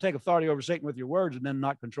you can't take authority over Satan with your words and then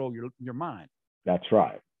not control your mind. That's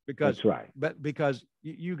right. Because that's right. But because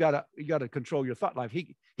you gotta control your thought life.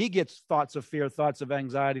 He gets thoughts of fear, thoughts of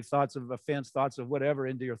anxiety, thoughts of offense, thoughts of whatever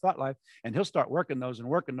into your thought life, and he'll start working those,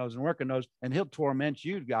 and he'll torment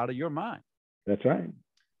you out of your mind. That's right.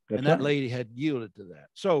 And that lady had yielded to that.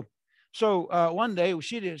 So one day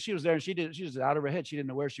she was there, and she was out of her head. She didn't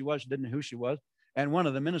know where she was. She didn't know who she was. And one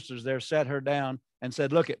of the ministers there sat her down and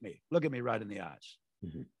said, look at me right in the eyes.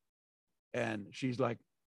 And she's like,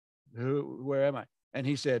 where am I? And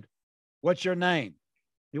he said, what's your name?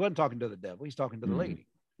 He wasn't talking to the devil. He's talking to the lady,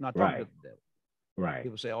 not talking to the devil. Right.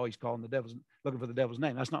 People say, oh, he's calling looking for the devil's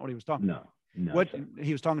name. That's not what he was talking about. No.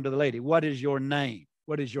 He was talking to the lady. What is your name?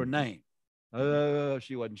 What is your name?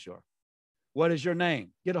 She wasn't sure. What is your name?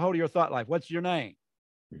 Get a hold of your thought life. What's your name?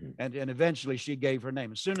 And eventually she gave her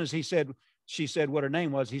name. As soon as she said what her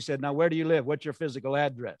name was, he said, now, where do you live? What's your physical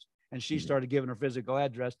address? And she started giving her physical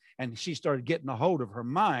address, and she started getting a hold of her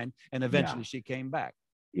mind. And eventually she came back.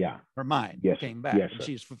 Yeah. Her mind came back, and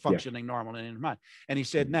she's functioning normal in her mind. And he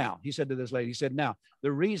said, he said to this lady, now,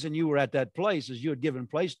 the reason you were at that place is you had given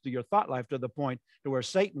place to your thought life to the point to where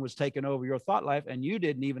Satan was taking over your thought life, and you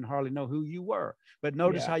didn't even hardly know who you were. But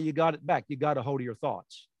notice how you got it back. You got a hold of your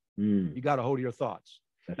thoughts. You got a hold of your thoughts.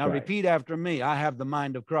 That's now repeat after me. I have the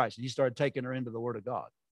mind of Christ. And he started taking her into the Word of God.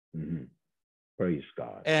 Praise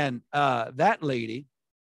God. And that lady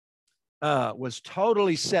was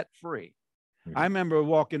totally set free. I remember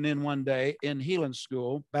walking in one day in healing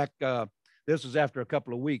school back. This was after a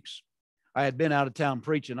couple of weeks. I had been out of town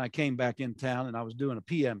preaching. I came back in town, and I was doing a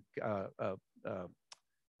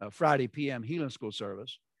Friday PM healing school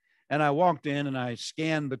service. And I walked in and I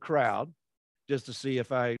scanned the crowd just to see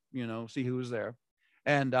if I, see who was there.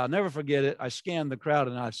 And I'll never forget it. I scanned the crowd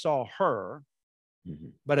and I saw her,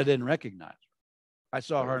 but I didn't recognize her. I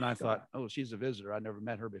saw her and I thought, oh, she's a visitor. I never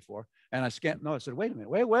met her before. And I said, wait a minute,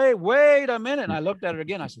 wait a minute. And I looked at her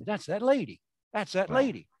again. I said, that's that lady. That's that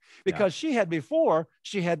lady. because she had before,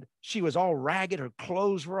 she was all ragged. Her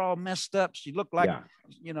clothes were all messed up. She looked like,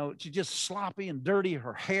 she's just sloppy and dirty.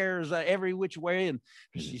 Her hair's every which way, and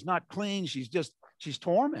she's not clean. She's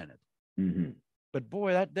tormented. But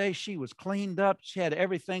boy, that day she was cleaned up. She had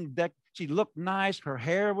everything decked. She looked nice. Her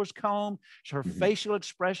hair was combed. Her facial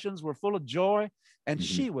expressions were full of joy. And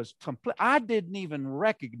she was complete. I didn't even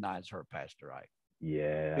recognize her, Pastor Ike.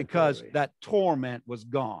 Yeah. Because that torment was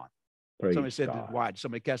gone. Praise somebody said, God. why? Did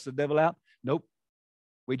somebody cast the devil out? Nope.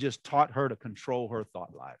 We just taught her to control her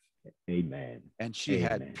thought life. Amen. And she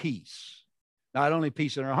had peace. Not only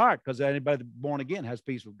peace in her heart, because anybody born again has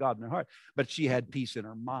peace with God in their heart, but she had peace in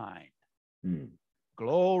her mind.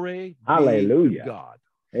 Glory Hallelujah. be to God.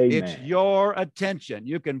 Amen. It's your attention.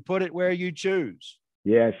 You can put it where you choose.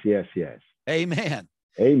 Yes. Amen.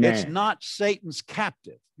 Amen. It's not Satan's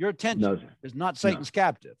captive. Your attention is not Satan's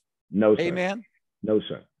captive. No, sir. Amen. No,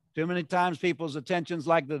 sir. Too many times people's attention's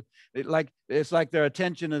it's like their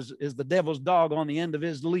attention is the devil's dog on the end of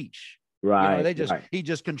his leash. Right. He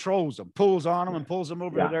just controls them, pulls on them and pulls them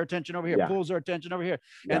over their attention over here, pulls their attention over here.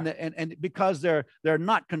 And because they're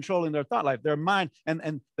not controlling their thought life, their mind,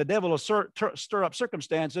 and the devil will stir up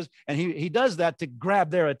circumstances, and he does that to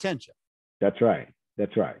grab their attention. That's right.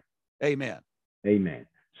 Amen.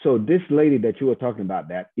 So this lady that you were talking about,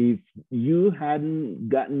 that if you hadn't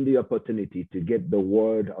gotten the opportunity to get the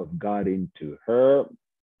word of God into her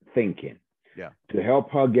thinking, to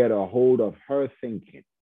help her get a hold of her thinking,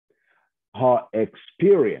 her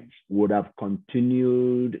experience would have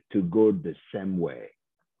continued to go the same way.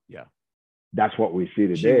 Yeah. That's what we see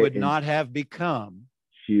today. She would not have become.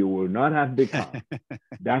 She would not have become.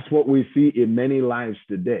 That's what we see in many lives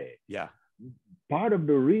today. Yeah. Part of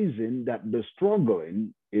the reason that the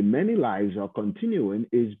struggling in many lives are continuing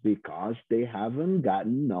is because they haven't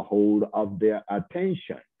gotten a hold of their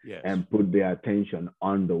attention and put their attention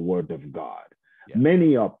on the word of God. Yeah.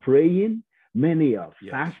 Many are praying, many are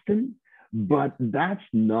fasting, but that's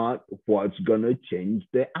not what's going to change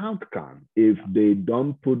the outcome if they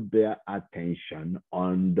don't put their attention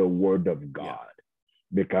on the word of God.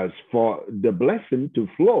 Because for the blessing to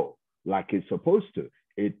flow like it's supposed to,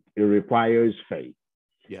 it requires faith.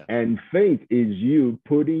 Yeah. And faith is you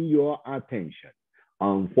putting your attention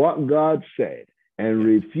on what God said and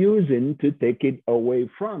refusing to take it away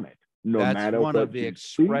from it, That's matter one what of the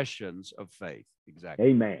expressions of faith. Exactly.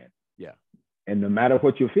 Amen. Yeah. And no matter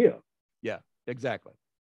what you feel. Yeah, exactly.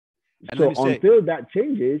 And so until that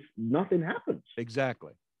changes, nothing happens.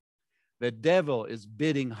 Exactly. The devil is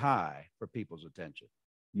bidding high for people's attention.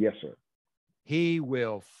 Yes, sir. He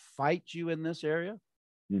will fight you in this area.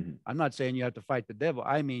 I'm not saying you have to fight the devil.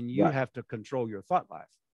 I mean, you have to control your thought life.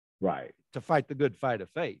 Right. To fight the good fight of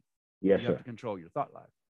faith. Yes, you sir. have to control your thought life.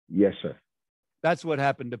 Yes, sir. That's what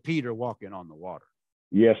happened to Peter walking on the water.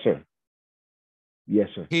 Yes, sir. Yes,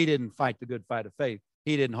 sir. He didn't fight the good fight of faith.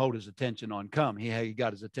 He didn't hold his attention on come. He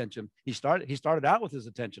got his attention. He started out with his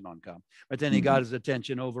attention on come, but then he got his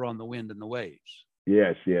attention over on the wind and the waves.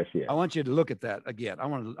 Yes. I want you to look at that again. I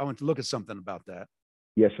want to look at something about that.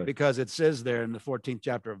 Yes, sir. Because it says there in the 14th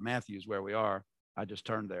chapter of Matthew is where we are. I just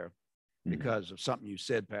turned there because of something you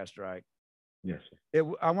said, Pastor Ike. Yes,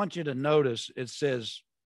 sir. I want you to notice it says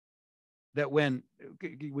that when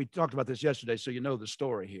we talked about this yesterday, so you know the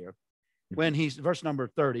story here. When verse number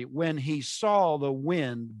 30, when he saw the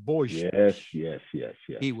wind boisterous, yes,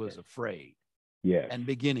 he was afraid. Yes. And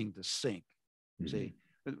beginning to sink. See,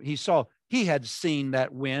 he had seen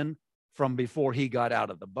that wind from before he got out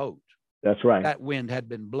of the boat. That's right. That wind had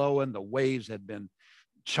been blowing, the waves had been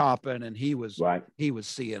chopping, and he was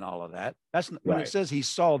seeing all of that. That's when it says he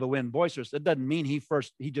saw the wind boisterous. That doesn't mean he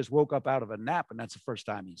just woke up out of a nap and that's the first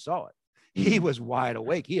time he saw it. He was wide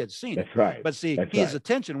awake. He had seen it. That's right. But see, his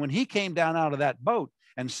attention, when he came down out of that boat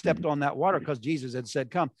and stepped on that water because Jesus had said,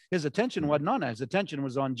 come, his attention wasn't on that. His attention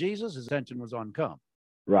was on Jesus. His attention was on come.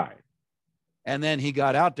 Right. And then he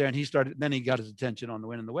got out there and then he got his attention on the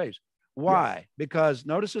wind and the waves. Why? Yeah. Because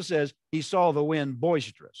notice it says he saw the wind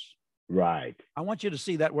boisterous. Right. I want you to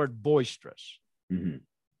see that word boisterous.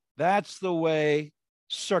 That's the way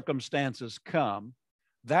circumstances come.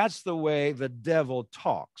 That's the way the devil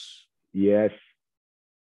talks. Yes.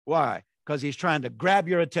 Why? Because he's trying to grab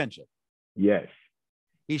your attention. Yes.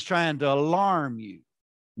 He's trying to alarm you.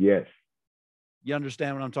 Yes. You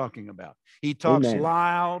understand what I'm talking about? He talks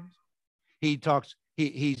loud. He talks,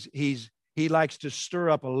 he likes to stir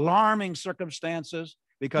up alarming circumstances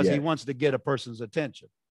because he wants to get a person's attention.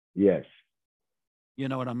 Yes. You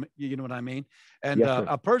know what I mean? And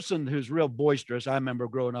a person who's real boisterous, I remember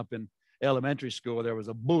growing up in elementary school, there was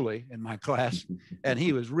a bully in my class and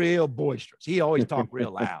he was real boisterous. He always talked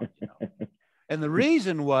real loud, And the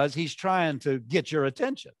reason was he's trying to get your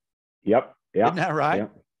attention. Yep. Yep. Isn't that right?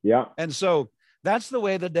 Yep. Yeah. And so that's the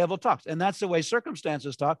way the devil talks. And that's the way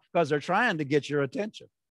circumstances talk, because they're trying to get your attention.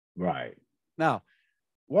 Right. Now,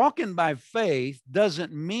 walking by faith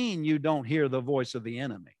doesn't mean you don't hear the voice of the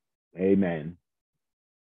enemy. Amen.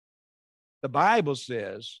 The Bible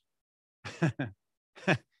says,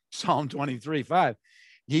 Psalm 23:5,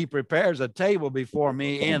 he prepares a table before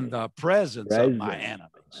me in the presence of my enemies.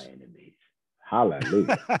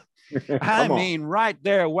 Hallelujah. I mean, right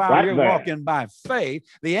there, while you're walking by faith,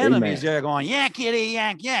 the enemy's there going, yak, kitty,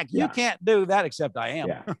 yak, yak. You can't do that, except I am.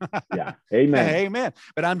 Yeah. Amen. Amen.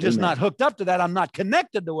 But I'm just not hooked up to that. I'm not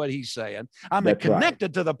connected to what he's saying. I'm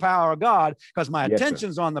connected to the power of God, because my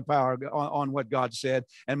attention's on the power, on what God said.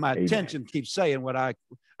 And my attention keeps saying what I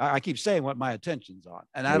keep saying what my attention's on.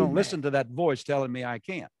 And I don't listen to that voice telling me I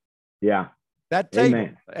can't. Yeah. That table,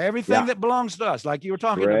 everything that belongs to us, like you were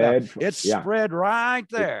talking about, it's spread right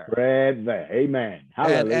there. It's spread there. Amen.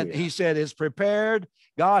 Hallelujah. And he said, it's prepared.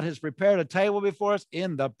 God has prepared a table before us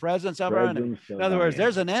in the presence of our enemy. In other words,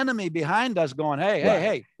 there's an enemy behind us going,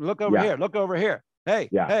 hey, look over here, look over here. Hey.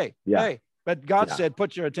 But God said,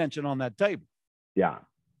 put your attention on that table. Yeah.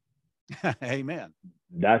 Amen.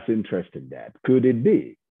 That's interesting, Dad. Could it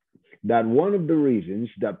be that one of the reasons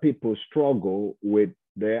that people struggle with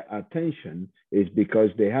their attention is because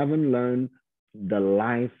they haven't learned the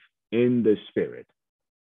life in the spirit?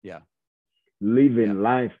 Living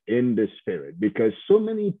life in the spirit, because so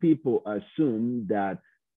many people assume that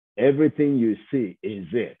everything you see is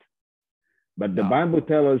it. But the Bible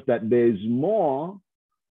tells us that there's more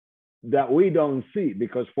that we don't see,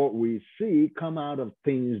 because what we see come out of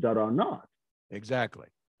things that are not. Exactly.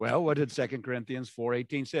 Well, what did 2 Corinthians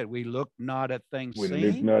 4:18 said? We look not at things seen.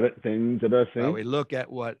 We look not at things that are seen. But we look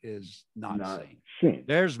at what is not seen.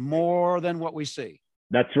 There's more than what we see.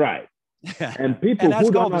 That's right. And people that's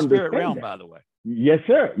who called don't the spirit understand realm, that. by the way. Yes,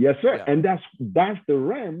 sir. Yes, sir. Yeah. And that's the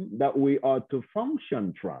realm that we are to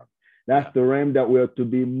function from. That's the realm that we're to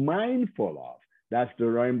be mindful of. That's the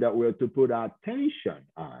realm that we're to put our attention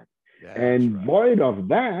on. And void of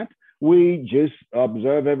that, we just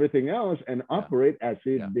observe everything else and operate as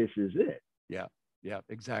if this is it. Yeah,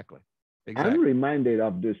 exactly. I'm reminded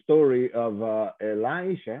of the story of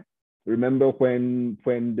Elisha. Remember when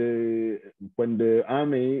the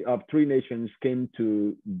army of 3 nations came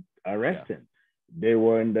to arrest him? They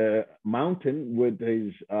were in the mountain with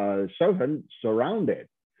his servant surrounded.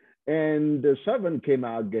 And the servant came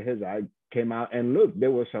out, Gehazi came out, and look, they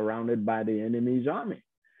were surrounded by the enemy's army.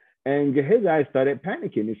 And Gehazi started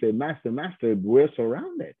panicking. He said, Master, we're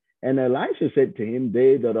surrounded. And Elisha said to him,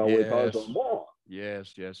 they that are with us are more.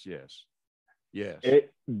 Yes.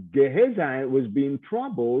 Gehazi was being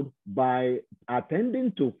troubled by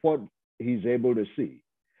attending to what he's able to see.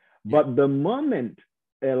 But the moment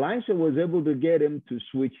Elisha was able to get him to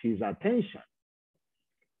switch his attention,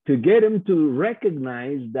 to get him to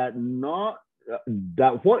recognize that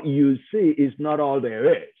that what you see is not all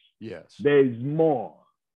there is. Yes. There's more.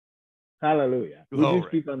 Hallelujah. Would you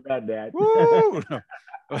speak on that, Dad?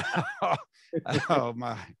 Oh,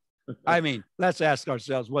 my. I mean, let's ask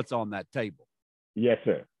ourselves what's on that table. Yes,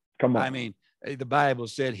 sir. Come on. I mean, the Bible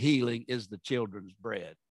said healing is the children's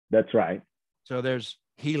bread. That's right. So there's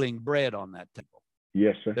healing bread on that table.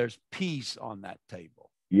 Yes, sir. There's peace on that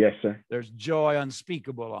table. Yes, sir. There's joy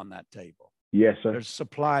unspeakable on that table. Yes, sir. There's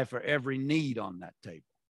supply for every need on that table.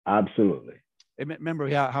 Absolutely. Remember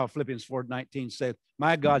how Philippians 4:19 says,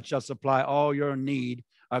 my God shall supply all your need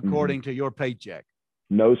according to your paycheck.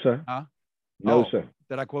 No, sir. Huh? No, sir.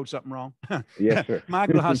 Did I quote something wrong? Yes, sir. My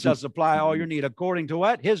God shall supply all your need according to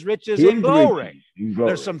what? His riches in glory.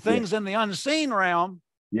 There's some things in the unseen realm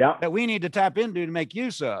that we need to tap into to make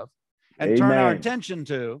use of and turn our attention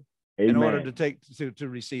to in order to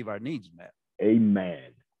receive our needs met.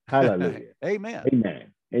 Amen. Hallelujah. Amen.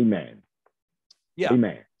 Amen. Amen. Yeah.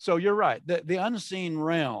 Amen. So you're right. The unseen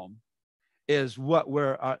realm is what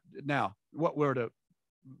we're to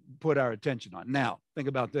put our attention on. Now, think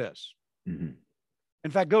about this. Mm-hmm.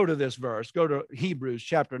 In fact, go to this verse. Go to Hebrews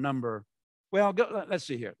chapter number. Well, let's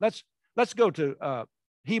see here. Let's go to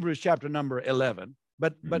Hebrews chapter number 11.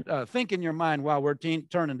 But think in your mind while we're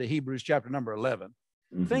turning to Hebrews chapter number 11.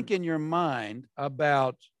 Mm-hmm. Think in your mind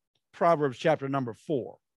about Proverbs chapter number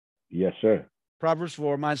 4. Yes, sir. Proverbs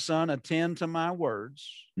 4, my son, attend to my words.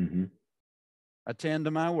 Mm-hmm. Attend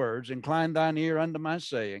to my words. Incline thine ear unto my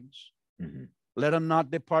sayings. Mm-hmm. Let them not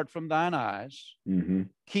depart from thine eyes. Mm-hmm.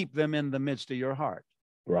 Keep them in the midst of your heart.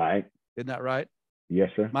 Right. Isn't that right? Yes,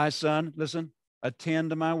 sir. My son, listen, attend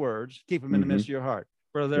to my words. Keep them in the midst of your heart.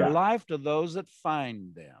 For their life to those that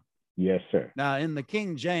find them. Yes, sir. Now, in the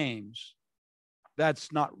King James,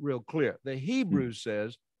 that's not real clear. The Hebrew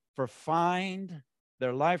says, for find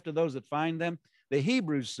their life to those that find them. The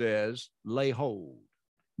Hebrew says, lay hold.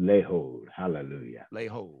 Lay hold. Hallelujah. Lay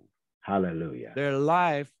hold. Hallelujah. Their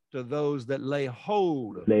life to those that lay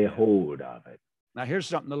hold of Lay them. hold of it. Now, here's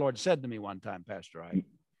something the Lord said to me one time, Pastor Ike.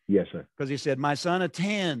 Yes, sir. Because he said, my son,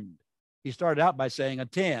 attend. He started out by saying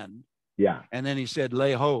attend. Yeah. And then he said,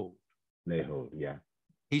 lay hold. Lay hold. Yeah.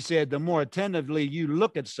 He said, the more attentively you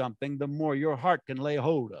look at something, the more your heart can lay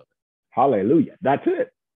hold of it. Hallelujah. That's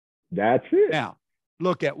it. That's it. Now,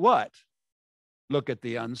 look at what? Look at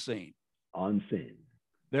the unseen. Unseen.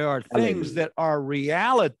 There are things that are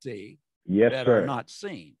reality that are not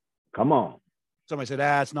seen. Come on. Somebody said,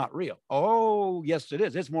 it's not real. Oh, yes, it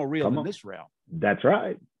is. It's more real than this realm. That's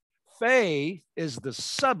right. Faith is the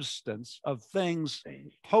substance of things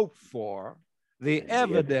hoped for, the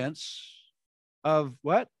evidence of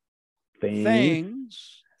what?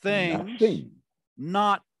 Things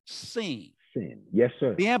not seen. Yes,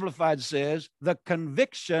 sir. The Amplified says the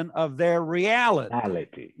conviction of their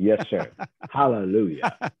reality. Yes, sir.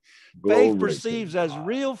 Hallelujah. Faith perceives as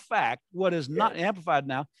real fact what is not Amplified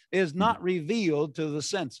now is not revealed to the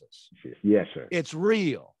senses. Yes, sir. It's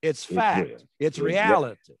real. It's fact. It's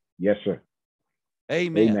reality. Yes, sir.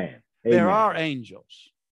 Amen. Amen. There are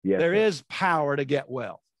angels. Yes, there is power to get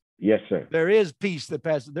wealth. Yes, sir. There is peace that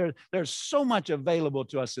passes. There's so much available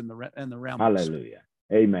to us in the realm. Hallelujah.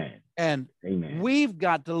 Amen. And we've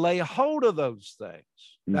got to lay hold of those things.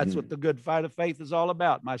 That's what the good fight of faith is all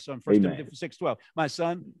about. My son, 1 Timothy 6:12. My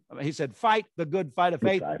son, he said, fight the good fight of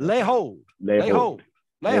faith. Lay hold. Lay hold.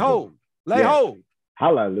 Lay hold. Lay hold.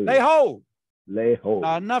 Hallelujah. Lay hold. Lay hold.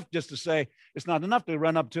 Not enough just to say, it's not enough to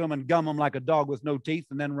run up to them and gum them like a dog with no teeth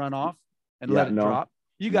and then run off and let it drop.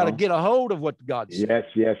 You got to get a hold of what God said.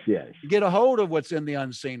 Yes. Get a hold of what's in the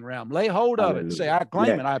unseen realm. Lay hold of it. Say, I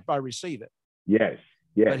claim it. I receive it. Yes.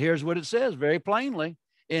 But here's what it says very plainly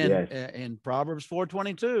in Proverbs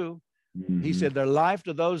 4:22. He said, their life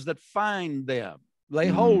to those that find them. Lay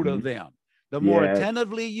hold of them. The more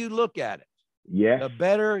attentively you look at it, the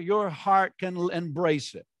better your heart can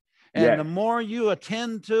embrace it. And the more you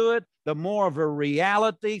attend to it, the more of a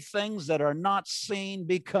reality things that are not seen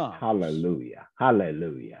become. Hallelujah.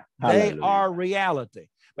 Hallelujah. They are reality,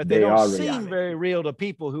 but they don't seem very real to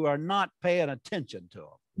people who are not paying attention to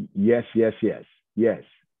them. Yes.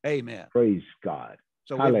 Amen. Praise God.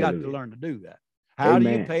 So we've got to learn to do that. How do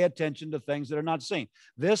you pay attention to things that are not seen?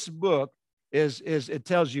 This book it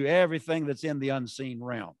tells you everything that's in the unseen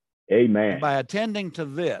realm. Amen. And by attending to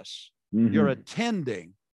this, you're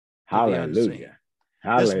attending to the unseen.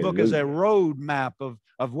 Hallelujah. This book is a roadmap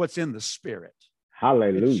of what's in the spirit.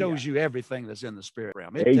 Hallelujah. It shows you everything that's in the spirit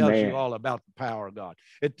realm. It tells you all about the power of God.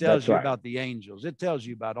 It tells you about the angels. It tells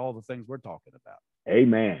you about all the things we're talking about.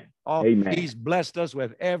 Amen. Amen. He's blessed us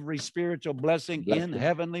with every spiritual blessing in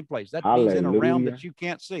heavenly place. That means in a realm that you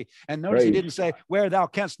can't see. And notice he didn't say, where thou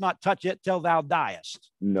canst not touch it till thou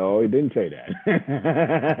diest. No, he didn't say that.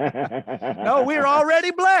 No, we're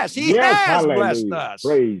already blessed. He has blessed us.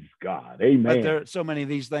 Praise God. Amen. But there, so many of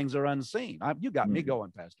these things are unseen. You got me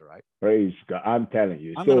going, Pastor Wright. Praise God. I'm telling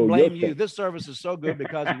you. I'm going to blame you. This service is so good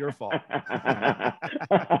because of your fault.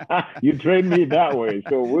 You trained me that way,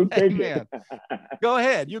 so we'll take it. Go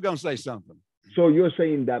ahead. You're going to say something. So you're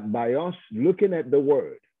saying that by us looking at the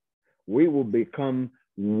word, we will become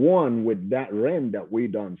one with that realm that we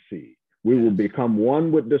don't see. We will become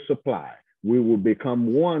one with the supply. We will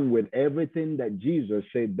become one with everything that Jesus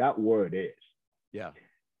said that word is. Yeah.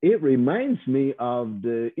 It reminds me of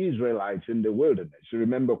the Israelites in the wilderness. You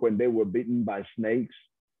remember when they were bitten by snakes?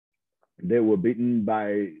 They were bitten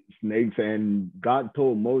by snakes, and God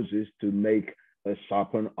told Moses to make a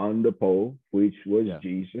serpent on the pole, which was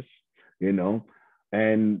Jesus, and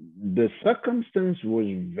the circumstance was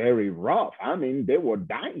very rough. I mean, they were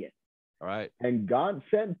dying. All right. And God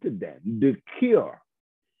said to them, the cure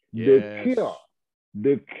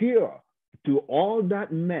to all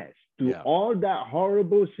that mess, to all that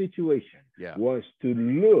horrible situation was to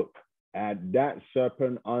look at that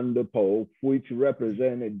serpent on the pole, which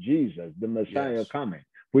represented Jesus, the Messiah coming,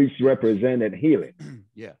 which represented healing.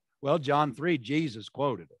 Well, John 3, Jesus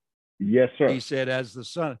quoted it. Yes, sir. He said, as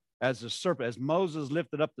Moses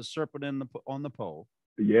lifted up the serpent on the pole,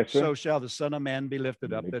 yes, sir, so shall the Son of Man be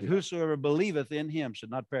lifted up, that whosoever believeth in him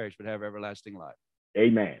should not perish, but have everlasting life.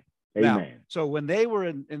 Amen. Now, Amen. so when they were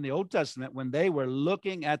in the Old Testament, when they were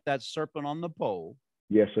looking at that serpent on the pole,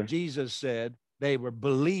 yes, sir, Jesus said they were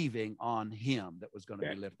believing on him that was going to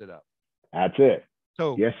be lifted up. That's it.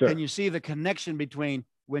 So yes, sir, can you see the connection between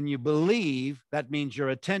when you believe, that means your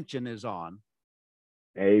attention is on,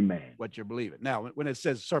 Amen. what you're believing. Now, when it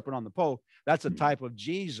says serpent on the pole, that's a type of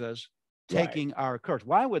Jesus taking our curse.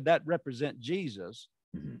 Why would that represent Jesus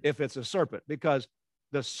if it's a serpent? Because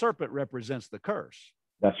the serpent represents the curse.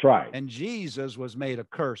 That's right. And Jesus was made a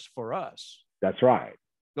curse for us. That's right.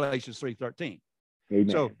 Galatians 3:13. Amen.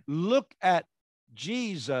 So look at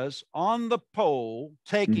Jesus on the pole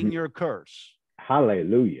taking your curse.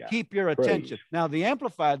 Hallelujah. Keep your attention. Now, the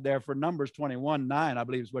Amplified there for Numbers 21:9, I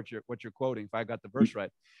believe is what you're quoting, if I got the verse right.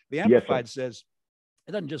 The Amplified says,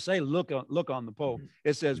 it doesn't just say look on the pole.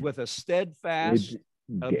 It says with a steadfast,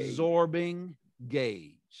 absorbing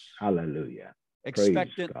gaze. Hallelujah.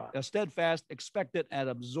 Expectant, a steadfast, expectant, and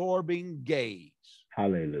absorbing gaze.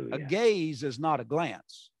 Hallelujah. A gaze is not a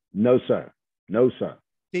glance. No, sir. No, sir.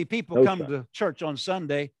 See, people come to church on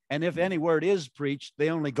Sunday, and if any word is preached, they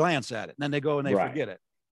only glance at it, and then they go and they forget it.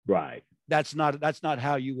 Right. That's not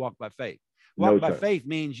how you walk by faith. Walk by faith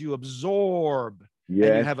means you absorb and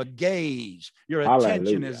you have a gaze. Your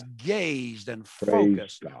attention is gazed and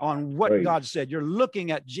focused on what God said. You're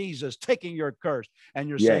looking at Jesus taking your curse, and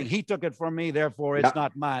you're saying, he took it from me, therefore it's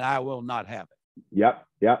not mine. I will not have it. Yep.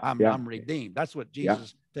 I'm redeemed. That's what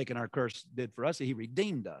Jesus taking our curse did for us. He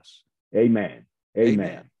redeemed us. Amen.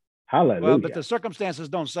 Hallelujah. Well, but the circumstances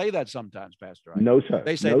don't say that sometimes, Pastor. Right? No, sir.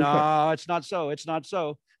 They say, no, it's not so. It's not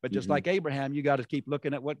so. But just like Abraham, you got to keep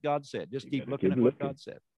looking at what God said. Just keep looking at what God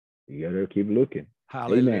said. You got to keep looking.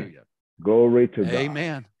 Hallelujah. Amen. Glory to God.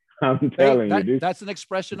 Amen. I'm telling you. That's an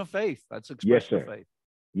expression of faith. That's an expression of faith.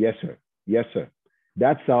 Yes, sir. Yes, sir.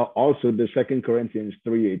 That's also the 2 Corinthians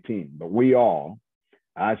 3:18. But we all,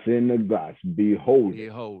 as in the glass, beholding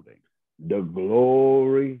the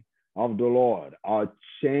glory of the Lord, are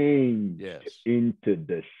changed into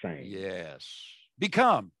the same. Yes.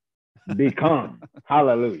 Become.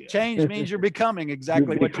 Hallelujah. Change means you're becoming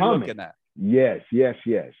exactly what you're looking at. Yes.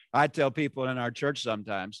 I tell people in our church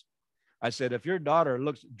sometimes, I said, if your daughter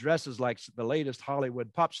dresses like the latest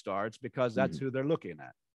Hollywood pop star, it's because that's who they're looking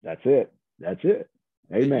at. That's it.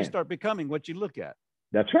 Amen. You start becoming what you look at.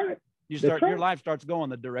 That's right. Your life starts going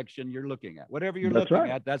the direction you're looking at. Whatever you're looking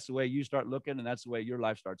at, that's the way you start looking, and that's the way your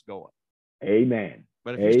life starts going. Amen.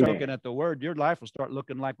 But if you start looking at the word, your life will start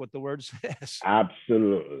looking like what the word says.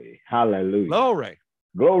 Absolutely. Hallelujah.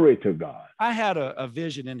 Glory to God. I had a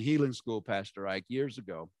vision in healing school, Pastor Ike, years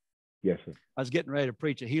ago. Yes, sir. I was getting ready to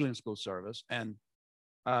preach a healing school service, and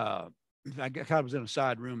I was in a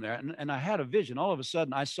side room there, and I had a vision. All of a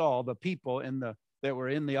sudden, I saw the people that were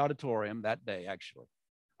in the auditorium that day, actually.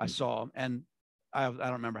 I saw them, and I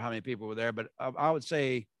don't remember how many people were there, but I would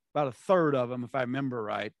say about a third of them, if I remember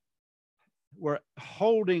right, were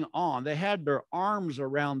holding on. They had their arms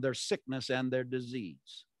around their sickness and their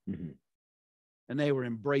disease. And they were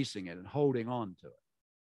embracing it and holding on to it.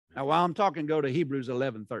 Now, while I'm talking, go to Hebrews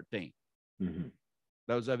 11:13.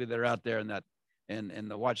 Those of you that are out there in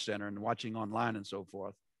the watch center and watching online and so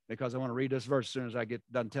forth, because I want to read this verse as soon as I get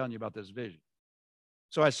done telling you about this vision.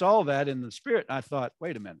 So I saw that in the spirit, and I thought,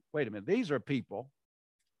 wait a minute. These are people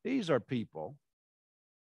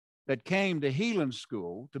that came to healing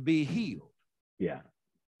school to be healed. Yeah.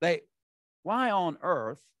 Why on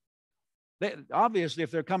earth? Obviously,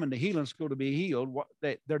 if they're coming to healing school to be healed,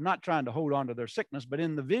 they're not trying to hold on to their sickness. But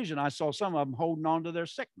in the vision, I saw some of them holding on to their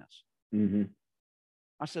sickness.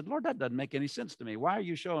 I said, Lord, that doesn't make any sense to me. Why are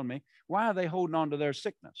you showing me? Why are they holding on to their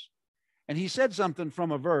sickness? And he said something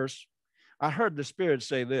from a verse. I heard the Spirit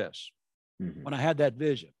say this when I had that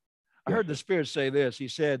vision. I heard the Spirit say this. He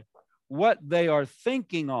said, what they are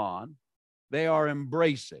thinking on, they are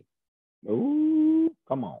embracing. Ooh,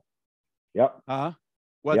 come on. Yep.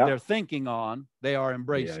 What they're thinking on, they are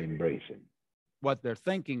embracing. They are embracing. What they're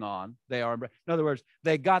thinking on, they are embracing. In other words,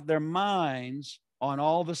 they got their minds on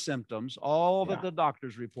all the symptoms, all that the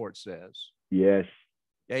doctor's report says. Yes.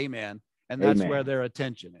 Amen. And that's where their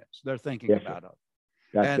attention is. They're thinking about it.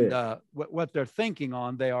 And what they're thinking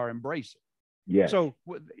on, they are embracing. Yes. So,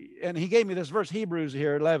 and he gave me this verse, Hebrews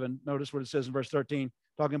here, 11. Notice what it says in verse 13,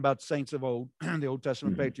 talking about saints of old, the Old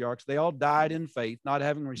Testament patriarchs. They all died in faith, not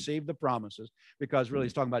having received the promises, because really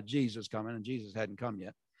he's talking about Jesus coming, and Jesus hadn't come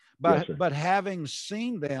yet. But having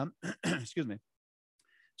seen them,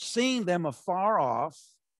 seen them afar off,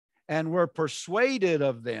 and were persuaded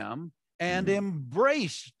of them, and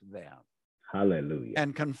embraced them. Hallelujah.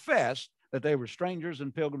 And confessed that they were strangers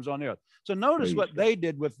and pilgrims on the earth. So notice what they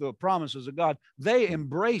did with the promises of God. They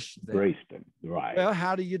embraced them. Right. Well,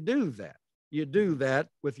 how do you do that? You do that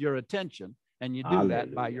with your attention, and you do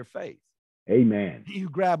that by your faith. Amen. You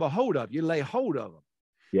grab a hold of, you lay hold of them.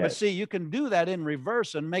 Yes. But see, you can do that in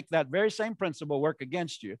reverse and make that very same principle work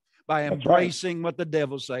against you by embracing what the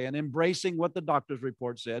devil's saying, embracing what the doctor's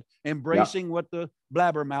report said, embracing what the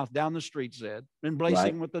blabbermouth down the street said,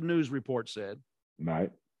 embracing what the news report said. Right.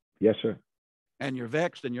 Yes, sir. And you're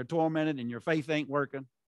vexed and you're tormented and your faith ain't working.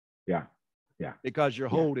 Yeah. Yeah. Because you're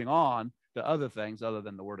holding on to other things other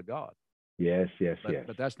than the word of God. Yes, yes,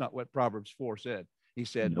 But that's not what Proverbs 4 said. He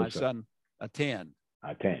said, my son, attend.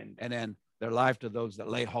 Attend. And then their life to those that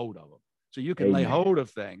lay hold of them. So you can lay hold of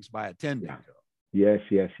things by attending to them. Yes,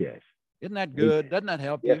 yes, yes. Isn't that good? Doesn't that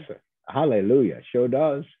help you? Yes, sir. Hallelujah. Sure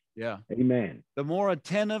does. Yeah. Amen. The more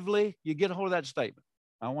attentively you get a hold of that statement,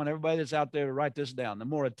 I want everybody that's out there to write this down. The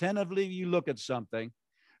more attentively you look at something,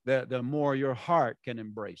 the more your heart can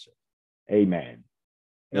embrace it. Amen.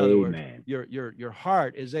 In other words, your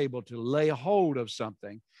heart is able to lay hold of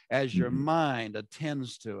something as your mind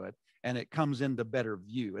attends to it, and it comes into better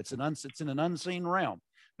view. It's in an unseen realm.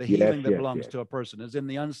 The healing that belongs to a person is in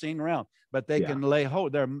the unseen realm, but they can lay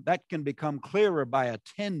hold there. That can become clearer by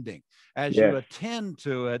attending. As you attend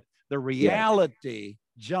to it, the reality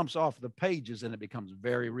jumps off the pages and it becomes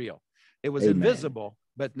very real. It was invisible,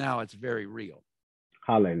 but now it's very real.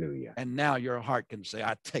 Hallelujah. And now your heart can say,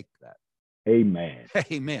 I take that. Amen.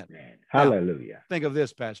 Amen. Hallelujah. Now, think of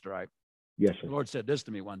this, Pastor Ike. Yes, sir. The Lord said this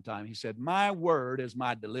to me one time. He said, my word is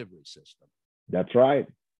my delivery system. That's right.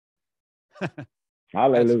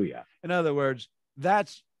 Hallelujah. In other words,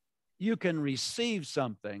 you can receive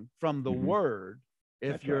something from the word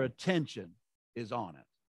if your attention is on it.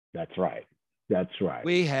 That's right. That's right.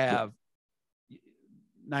 We have,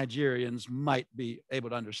 Nigerians might be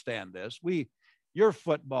able to understand this. Your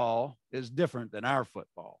football is different than our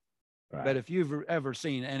football. Right. But if you've ever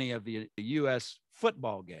seen any of the U.S.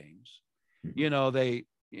 football games, you know, they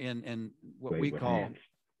in what we call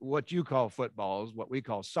what you call football is what we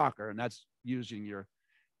call soccer, and that's using your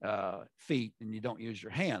feet and you don't use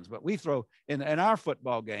your hands. But we throw in our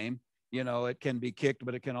football game, you know, it can be kicked,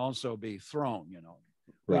 but it can also be thrown. You know,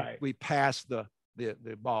 we pass the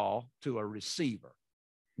ball to a receiver,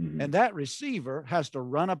 and that receiver has to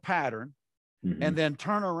run a pattern and then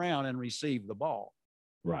turn around and receive the ball.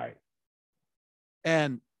 Right.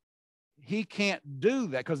 And he can't do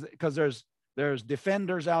that because there's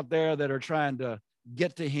defenders out there that are trying to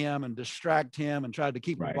get to him and distract him and try to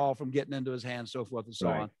keep the ball from getting into his hands, so forth and so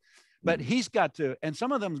on. But he's got to, and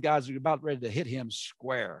some of them guys are about ready to hit him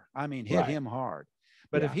square. I mean, hit him hard.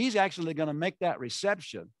 But if he's actually going to make that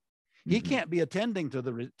reception, he can't be attending to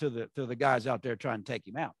the guys out there trying to take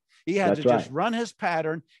him out. He had to just run his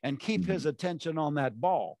pattern and keep his attention on that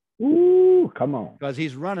ball. Ooh, come on. Because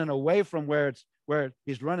he's running away from where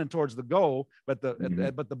he's running towards the goal, but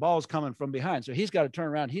the ball's coming from behind. So he's got to turn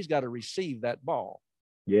around. He's got to receive that ball.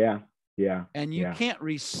 Yeah. Yeah. And you can't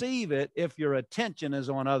receive it if your attention is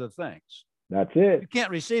on other things. That's it. You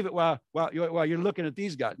can't receive it while you're looking at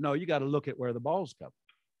these guys. No, you got to look at where the ball's coming.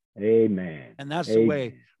 Amen. And that's the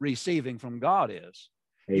way receiving from God is.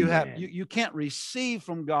 Amen. You can't receive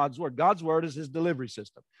from God's word. God's word is his delivery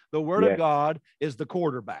system. The word of God is the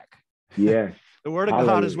quarterback. Yes. The word of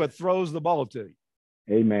God is what throws the ball to you.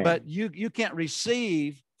 Amen. But you can't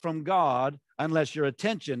receive from God unless your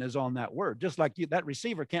attention is on that word. Just like that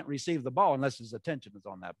receiver can't receive the ball unless his attention is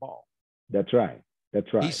on that ball. That's right.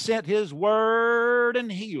 That's right. He sent his word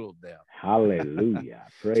and healed them. Hallelujah.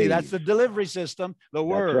 See, that's the delivery system. The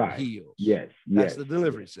word heals. Yes. That's the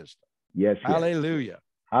delivery system. Yes. Hallelujah.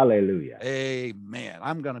 Hallelujah. Amen.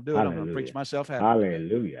 I'm going to do it. I'm going to preach myself happy.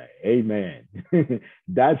 Hallelujah. Amen.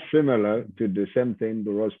 That's similar to the same thing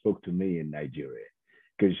the Lord spoke to me in Nigeria.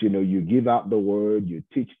 Because, you know, you give out the word, you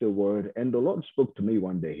teach the word. And the Lord spoke to me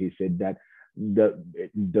one day. He said that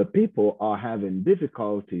the people are having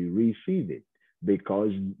difficulty receiving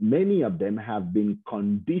because many of them have been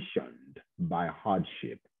conditioned by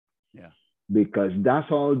hardship. Yeah. Because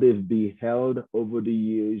that's all they've beheld over the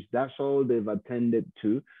years. That's all they've attended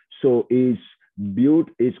to. So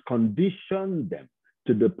it's conditioned them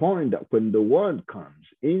to the point that when the word comes,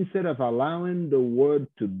 instead of allowing the word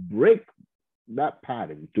to break that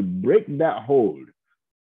pattern, to break that hold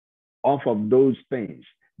off of those things,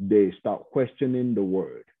 they start questioning the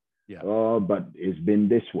word. Yeah. Oh, but it's been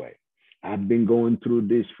this way. I've been going through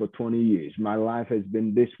this for 20 years. My life has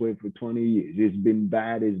been this way for 20 years. It's been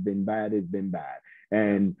bad, it's been bad, it's been bad.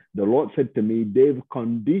 And the Lord said to me, they've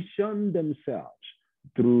conditioned themselves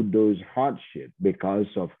through those hardships because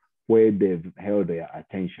of where they've held their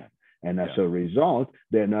attention. And as a result,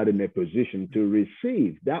 they're not in a position to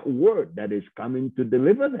receive that word that is coming to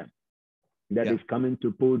deliver them, that is coming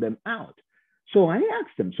to pull them out. So I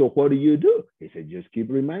asked him, so what do you do? He said, just keep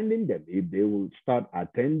reminding them. If they will start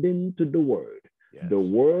attending to the word, the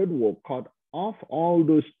word will cut off all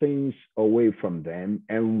those things away from them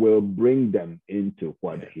and will bring them into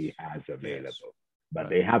what he has available. But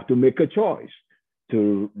they have to make a choice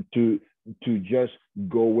to just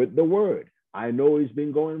go with the word. I know it's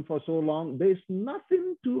been going for so long. There's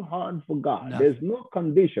nothing too hard for God. There's no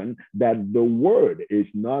condition that the word is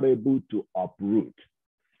not able to uproot.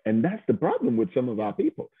 And that's the problem with some of our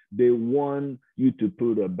people. They want you to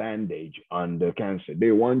put a bandage on the cancer.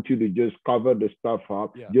 They want you to just cover the stuff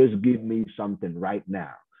up. Just give me something right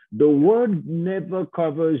now. The word never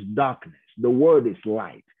covers darkness. The word is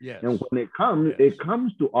light. And when it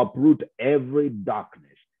comes to uproot every darkness.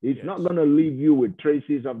 It's not going to leave you with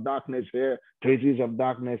traces of darkness here, traces of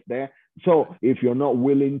darkness there. So if you're not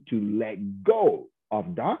willing to let go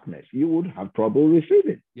of darkness, you would have trouble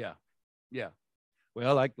receiving. Yeah.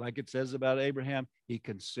 Well, like it says about Abraham, he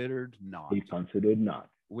considered not. He considered not.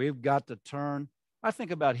 We've got to turn. I think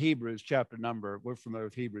about Hebrews we're familiar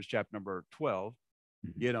with Hebrews chapter number 12.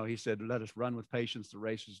 You know, he said, let us run with patience the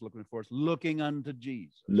races looking for us, looking unto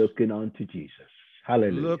Jesus. Looking unto Jesus.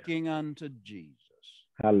 Hallelujah. Looking unto Jesus.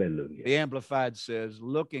 Hallelujah. The Amplified says,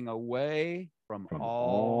 looking away from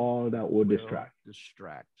all that will distract.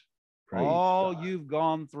 All you've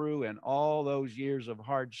gone through and all those years of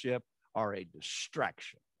hardship are a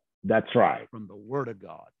distraction. That's right. From the word of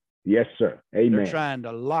God. Yes, sir. Amen. They're trying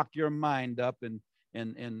to lock your mind up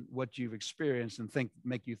in what you've experienced and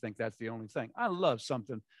make you think that's the only thing. I love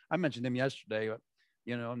something. I mentioned him yesterday.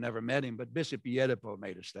 You know, never met him, but Bishop Yedipo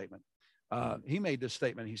made a statement. He made this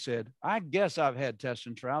statement. He said, I guess I've had tests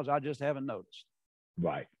and trials. I just haven't noticed.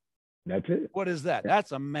 Right. That's it. What is that?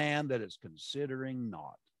 That's a man that is considering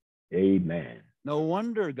not. Amen. No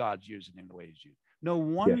wonder God's using him the way he's using. No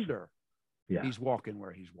wonder he's walking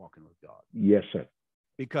where he's walking with God. Yes, sir.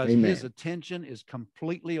 Because his attention is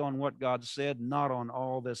completely on what God said, not on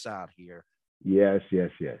all this out here. Yes.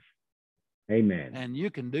 Amen. And you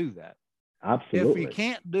can do that. Absolutely. If we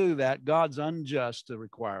can't do that, God's unjust to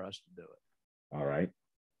require us to do it. All right.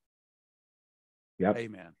 Yep.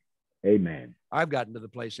 Amen. I've gotten to the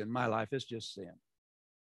place in my life, it's just sin.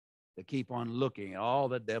 To keep on looking at all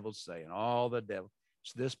the devil's saying, all the devil.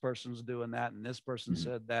 So this person's doing that, and this person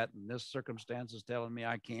said that, and this circumstance is telling me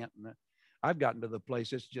I can't. And I've gotten to the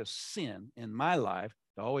place, it's just sin in my life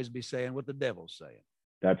to always be saying what the devil's saying.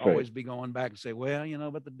 That's always be going back and say, well, you know,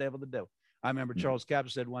 but the devil. I remember Charles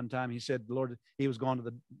Capps said one time, he said, the Lord, he was going to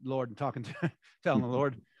the Lord and telling the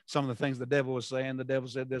Lord some of the things the devil was saying. The devil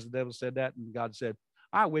said this, the devil said that. And God said,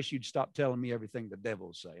 I wish you'd stop telling me everything the devil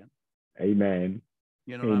was saying. Amen.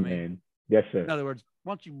 You know what I mean? Yes, sir. In other words,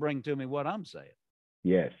 why don't you bring to me what I'm saying?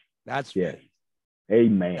 Yes. That's faith.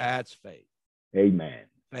 Amen. That's faith. Amen.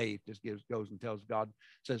 Faith just goes and tells God,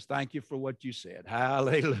 says, thank you for what you said.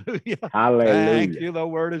 Hallelujah. Hallelujah. Thank you. The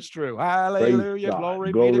word is true. Hallelujah.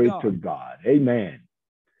 Glory be to God. Amen.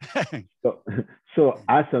 So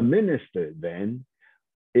as a minister, then,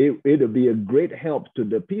 it'll be a great help to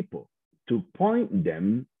the people to point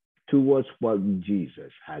them towards what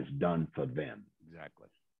Jesus has done for them. Exactly.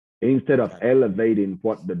 Instead of elevating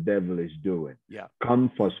what the devil is doing. Come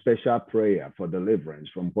for special prayer for deliverance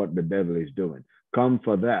from what the devil is doing. Come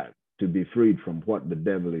for that to be freed from what the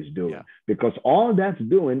devil is doing. Because all that's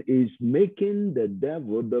doing is making the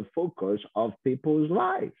devil the focus of people's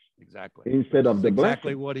lives. Exactly. Instead of the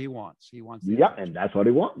exactly blessing. What he wants. He wants and that's what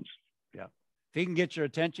he wants. If he can get your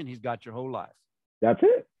attention, he's got your whole life. That's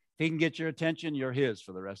it. If he can get your attention, you're his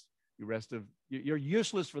for the rest of you're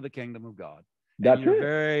useless for the kingdom of God. That's you're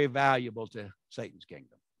very valuable to Satan's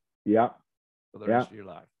kingdom. For the rest of your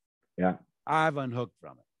life. I've unhooked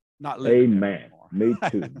from it. Not living there anymore. Me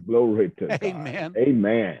too. Glory to God. Amen.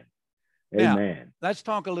 Amen. Now, let's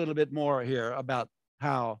talk a little bit more here about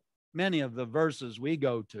how many of the verses we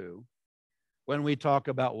go to when we talk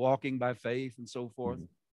about walking by faith and so forth.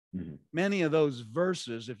 Many of those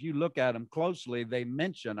verses, if you look at them closely, they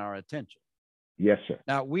mention our attention. Yes, sir.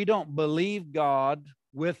 Now, we don't believe God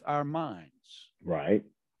with our minds. Right.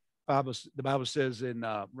 The Bible says in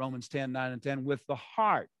Romans 10:9-10, with the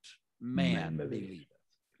heart man believeth.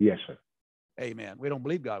 Yes, sir. Amen. We don't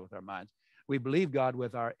believe God with our minds. We believe God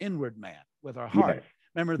with our inward man, with our heart.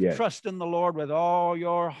 Remember, trust in the Lord with all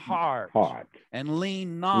your heart. And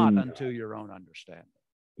lean not unto your own understanding.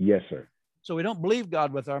 Yes, sir. So we don't believe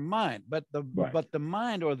God with our mind, but the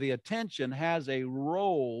mind or the attention has a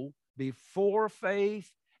role before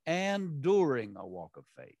faith and during a walk of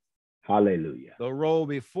faith. Hallelujah. The role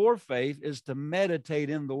before faith is to meditate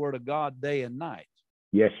in the word of God day and night.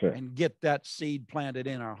 Yes, sir. And get that seed planted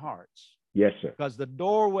in our hearts. Yes, sir. Because the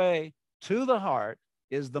doorway to the heart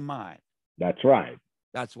is the mind. That's right.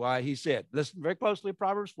 That's why he said, listen very closely to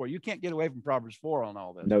Proverbs 4. You can't get away from Proverbs 4 on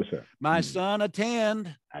all this. No, sir. My son,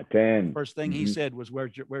 attend. Attend. First thing he said was,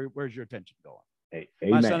 where's your attention going?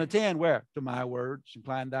 Amen. My son, attend where? To my words.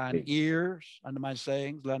 Incline thine ears unto my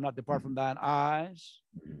sayings. Let them not depart from thine eyes.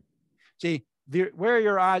 See, where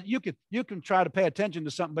your eyes, you can try to pay attention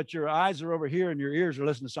to something, but your eyes are over here and your ears are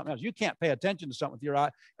listening to something else. You can't pay attention to something with your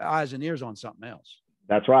eyes and ears on something else.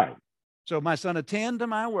 That's right. So my son, attend to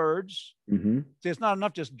my words. See, it's not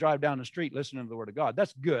enough just to drive down the street listening to the word of God.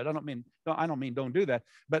 That's good. I don't mean don't do that.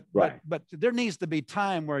 But there needs to be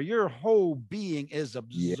time where your whole being is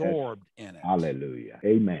absorbed in it. Hallelujah.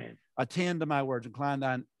 Amen. Attend to my words, incline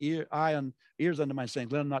thine ears unto my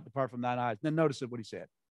sayings. Let them not depart from thine eyes. Then notice what he said.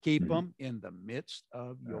 Keep them in the midst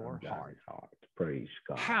of your heart. Praise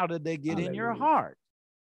God. How did they get in your heart?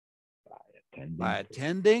 By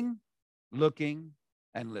attending, looking,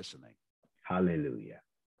 and listening. Hallelujah.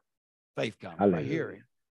 Faith comes by hearing.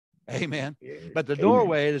 Amen. Yes. But the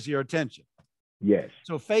doorway is your attention. Yes.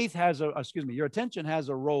 So faith has your attention has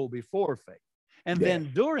a role before faith. And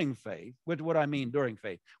then during faith, what I mean during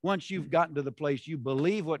faith, once you've gotten to the place you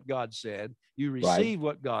believe what God said, you receive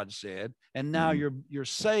what God said, and now you're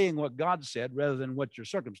saying what God said rather than what your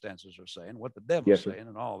circumstances are saying, what the devil's saying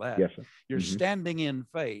and all that. Yes, sir. You're standing in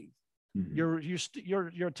faith. Your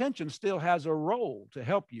attention still has a role to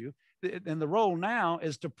help you. And the role now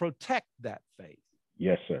is to protect that faith.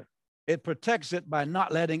 Yes, sir. It protects it by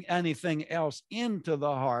not letting anything else into the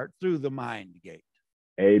heart through the mind gate.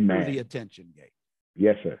 Amen. Through the attention gate.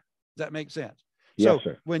 Yes, sir. Does that make sense? Yes, so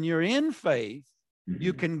sir. When you're in faith,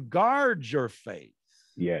 you can guard your faith.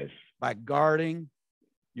 Yes. By guarding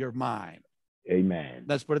your mind. Amen.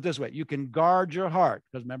 Let's put it this way. You can guard your heart.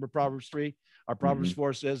 Because remember Proverbs 3 or Proverbs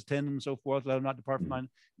 4 says, tend and so forth, let them not depart from mine,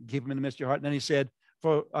 keep them in the midst of your heart. And then he said,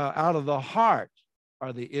 for out of the heart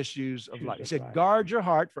are the issues of life. He said, guard your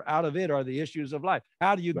heart, for out of it are the issues of life.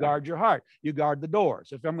 How do you guard your heart? You guard the doors.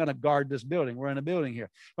 If I'm going to guard this building, we're in a building here.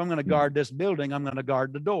 If I'm going to guard this building, I'm going to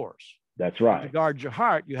guard the doors. That's right. To guard your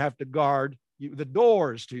heart, you have to guard the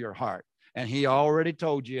doors to your heart. And he already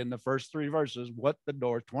told you in the first 3 verses what the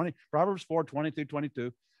doors, Proverbs 4, 20 through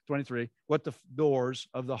 22, 23, what the doors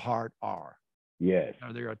of the heart are. Yes.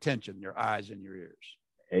 Are your attention, your eyes, and your ears.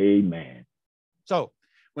 Amen. So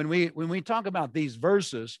when we talk about these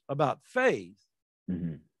verses about faith,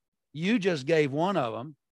 you just gave one of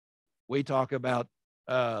them. We talk about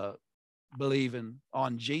believing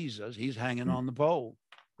on Jesus. He's hanging on the pole.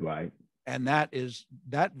 Right. And that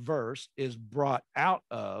verse is brought out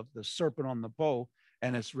of the serpent on the pole,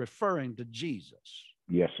 and it's referring to Jesus.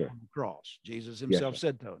 Yes, sir. On the cross. Jesus himself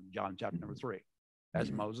said to him, John chapter number 3,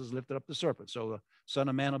 as Moses lifted up the serpent, so the Son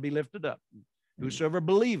of Man will be lifted up. Whosoever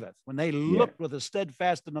believeth, when they looked with a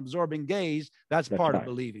steadfast and absorbing gaze, that's part of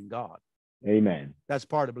believing God. Amen. That's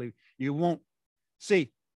part of believing. You won't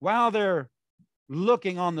see, while they're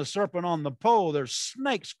looking on the serpent on the pole, there's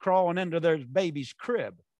snakes crawling into their baby's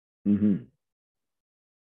crib.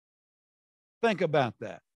 Think about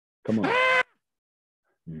that. Come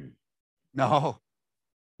on. No.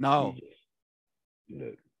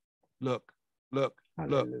 Look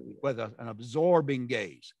with an absorbing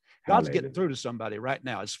gaze. God's getting through to somebody right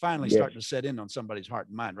now. It's finally starting to set in on somebody's heart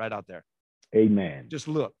and mind right out there. Amen. Just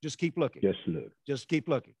look. Just keep looking. Just look. Just keep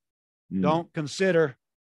looking. Don't consider.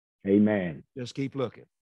 Amen. Just keep looking.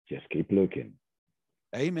 Just keep looking.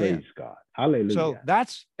 Amen. Praise God. Hallelujah. So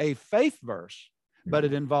that's a faith verse, but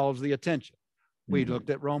it involves the attention. We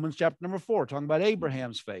looked at Romans chapter number 4, talking about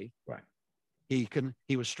Abraham's faith. Right.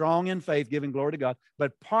 He was strong in faith, giving glory to God,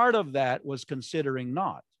 but part of that was considering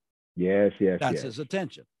not. Yes. That's his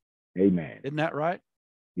attention. Amen. Isn't that right?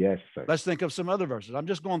 Yes, sir. Let's think of some other verses. I'm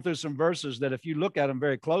just going through some verses that if you look at them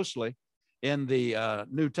very closely in the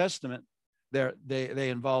New Testament, they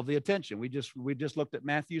involve the attention. We just looked at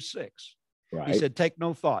Matthew 6. Right. He said, take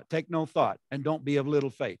no thought, and don't be of little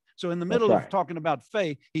faith. So in the middle of talking about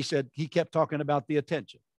faith, he kept talking about the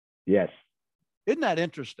attention. Yes. Isn't that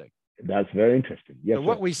interesting? That's very interesting. Yes. So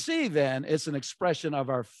what we see then, it's an expression of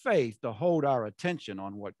our faith to hold our attention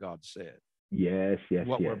on what God said. Yes.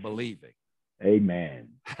 What we're believing. Amen.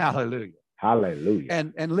 Hallelujah.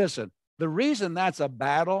 Hallelujah. And listen, the reason that's a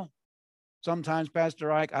battle, sometimes,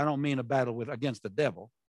 Pastor Ike, I don't mean a battle against the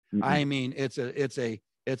devil. I mean it's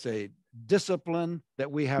a discipline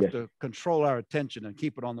that we have to control our attention and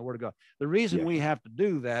keep it on the Word of God. The reason we have to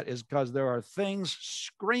do that is because there are things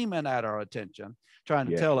screaming at our attention, trying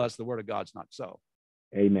to tell us the Word of God's not so.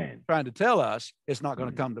 Amen. Trying to tell us it's not going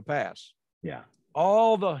to come to pass. Yeah.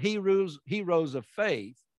 All the heroes of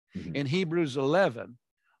faith in Hebrews 11,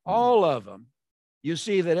 all of them, you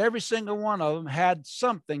see that every single one of them had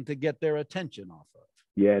something to get their attention off of.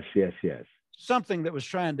 Yes, yes, yes. Something that was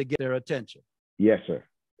trying to get their attention. Yes, sir.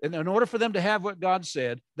 And in order for them to have what God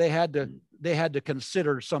said, they had to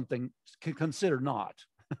consider something, consider not.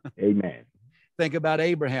 Amen. Think about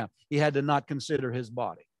Abraham. He had to not consider his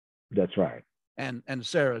body. That's right. And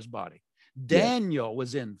Sarah's body. Daniel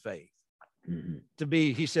was in faith.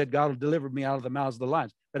 He said, God will deliver me out of the mouths of the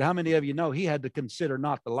lions. But how many of you know he had to consider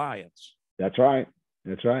not the lions? That's right.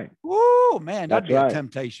 That's right. Oh man, that'd be a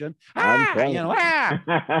temptation.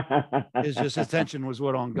 His attention was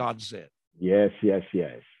what on God said. Yes, yes,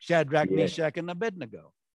 yes. Shadrach, Meshach, and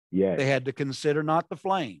Abednego. Yes. They had to consider not the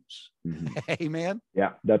flames. Amen.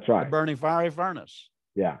 Yeah, that's right. The burning fiery furnace.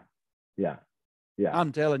 Yeah. Yeah. Yeah.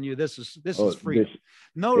 I'm telling you, this is freedom.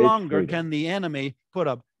 No longer freedom. can the enemy put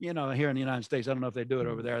a, here in the United States, I don't know if they do it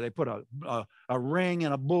over there. They put a ring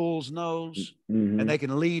in a bull's nose and they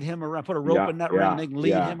can lead him around, put a rope in that ring and they can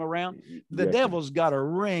lead him around. The devil's got a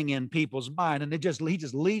ring in people's mind and he just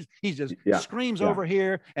leads, he just screams over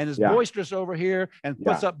here and is boisterous over here and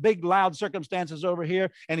puts up big loud circumstances over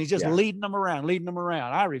here and he's just leading them around.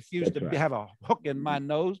 I refuse to have a hook in my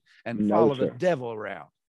nose and follow the devil around.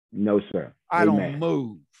 No, sir. I don't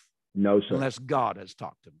move. No, sir. Unless God has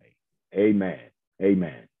talked to me. Amen.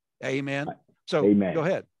 Amen. Amen. So go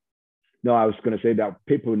ahead. No, I was going to say that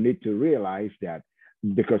people need to realize that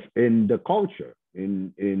because in the culture,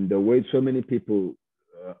 in the way so many people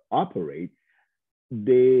operate,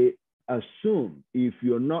 they assume if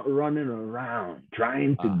you're not running around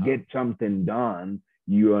trying to get something done,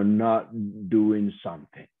 you are not doing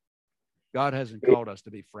something. God hasn't called us to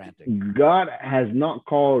be frantic. God has not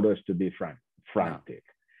called us to be frantic. No.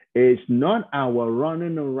 It's not our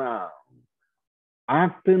running around,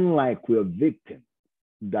 acting like we're victims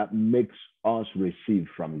that makes us receive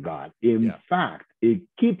from God. In fact, it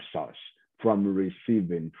keeps us from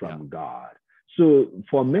receiving from God. So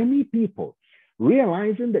for many people,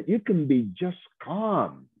 realizing that you can be just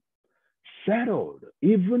calm, settled,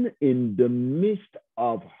 even in the midst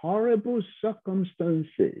of horrible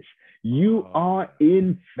circumstances, you are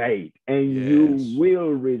in faith and you will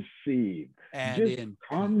receive. And just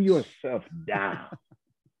calm yourself down.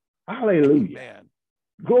 Hallelujah. Amen.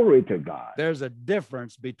 Glory to God. There's a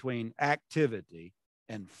difference between activity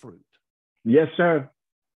and fruit. Yes, sir.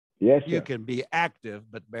 Yes, sir. You can be active,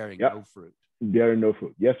 but bearing no fruit. Bearing no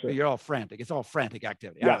fruit. Yes, sir. You're all frantic. It's all frantic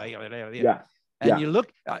activity. Yeah. And you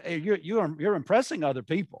look, you're impressing other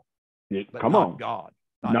people. But Come not on. God.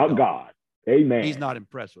 Not God. Amen. He's not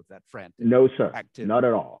impressed with that frantic. No, sir. Activity. Not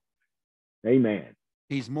at all. Amen.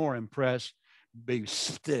 He's more impressed. Be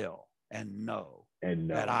still and know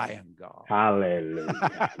that I am God.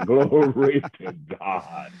 Hallelujah. Glory to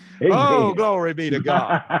God. Amen. Oh, glory be to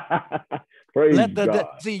God. Praise God.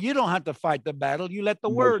 See, you don't have to fight the battle. You let the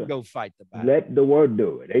word go fight the battle. Let the word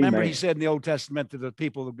do it. Amen. Remember, he said in the Old Testament to the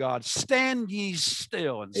people of God, stand ye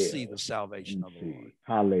still and see the salvation of the Lord.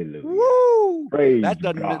 Hallelujah. Woo! Praise that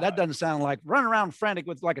doesn't sound like run around frantic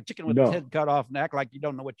with like a chicken with his head cut off and act like you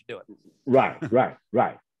don't know what you're doing. Right.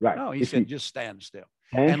 No, he said, just stand still.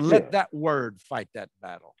 And let that word fight that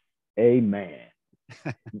battle. Amen.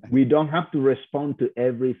 We don't have to respond to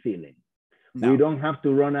every feeling. No. We don't have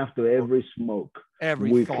to run after every smoke.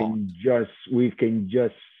 Every thought. We can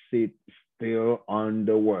just sit still on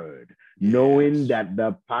the word, knowing that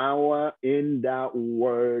the power in that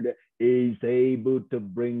word is able to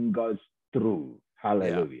bring us through.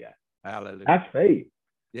 Hallelujah. Hallelujah. That's faith.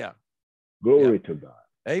 Yeah. Glory to God.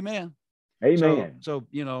 Amen. Amen. So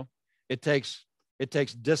it takes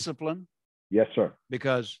discipline. Yes, sir.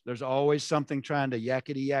 Because there's always something trying to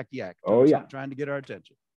yakety yak. Trying to get our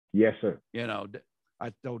attention. Yes, sir.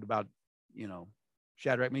 I told about,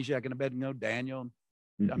 Shadrach, Meshach, and Abednego, Daniel.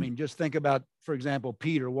 I mean, just think about, for example,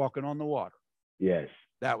 Peter walking on the water. Yes.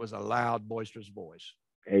 That was a loud, boisterous voice.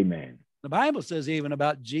 Amen. The Bible says even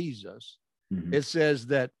about Jesus, it says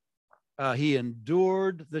that he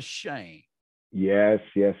endured the shame. Yes.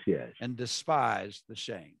 And despised the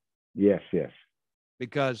shame. Yes.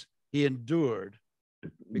 Because he endured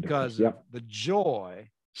because of the joy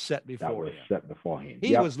set before him.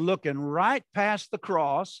 He was looking right past the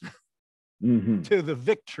cross to the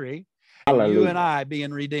victory, and you and I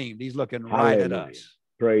being redeemed. He's looking right at us.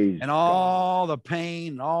 Praise and all the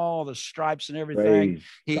pain, and all the stripes and everything.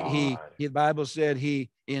 The Bible said he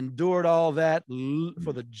endured all that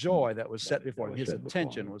for the joy that was set before him. His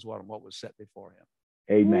attention was what was set before him.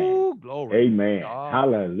 Amen. Ooh, glory. Amen.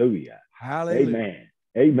 Hallelujah. Hallelujah.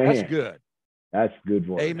 Amen. That's good. That's good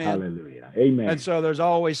word. Amen. Hallelujah. Amen. And so there's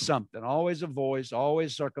always something, always a voice,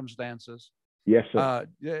 always circumstances. Yes, sir.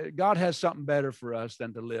 God has something better for us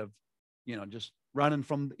than to live, just running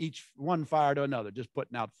from one fire to another, just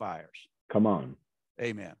putting out fires. Come on.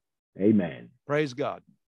 Amen. Amen. Praise God.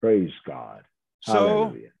 Praise God. So,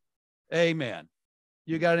 hallelujah. Amen.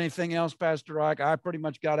 You got anything else, Pastor Ike? I pretty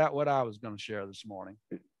much got out what I was going to share this morning.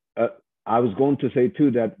 I was going to say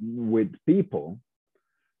too that with people,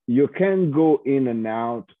 you can go in and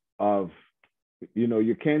out of,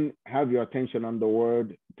 you can have your attention on the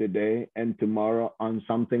word today and tomorrow on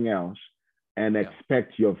something else and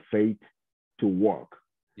expect your faith to work.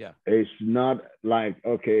 Yeah. It's not like,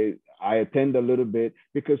 okay, I attend a little bit,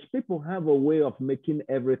 because people have a way of making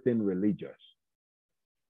everything religious.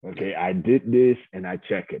 Okay, I did this and I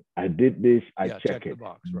check it. I did this, I check it. The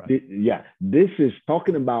box, right? This is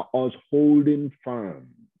talking about us holding firm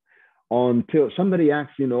until somebody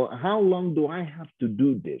asks, how long do I have to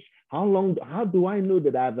do this? How do I know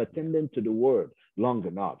that I've attended to the word long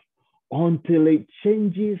enough? Until it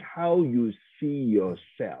changes how you see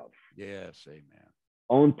yourself. Yes, amen.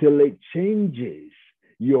 Until it changes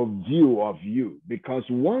your view of you, because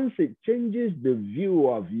once it changes the view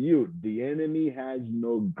of you, the enemy has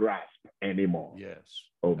no grasp anymore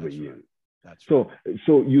over you. Right. That's right.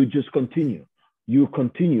 So you just continue. You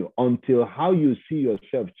continue until how you see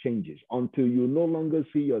yourself changes, until you no longer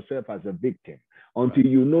see yourself as a victim, until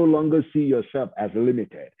you no longer see yourself as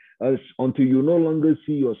limited, until you no longer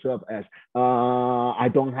see yourself as I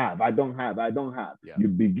don't have. Yeah. You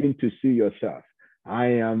begin to see yourself. I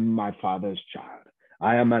am my Father's child.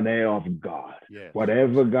 I am an heir of God. Yes.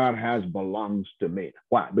 Whatever God has belongs to me.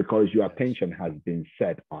 Why? Because your attention has been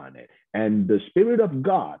set on it. And the Spirit of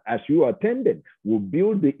God, as you attended, will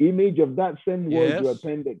build the image of that same word you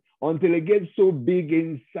attended until it gets so big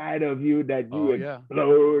inside of you that you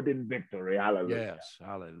explode in victory. Hallelujah. Yes,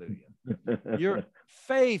 hallelujah. Your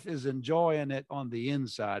faith is enjoying it on the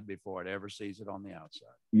inside before it ever sees it on the outside.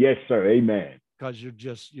 Yes, sir. Amen. Because you're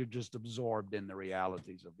just absorbed in the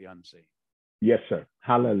realities of the unseen. Yes, sir.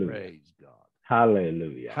 Hallelujah. Praise God.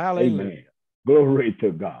 Hallelujah. Hallelujah. Amen. Glory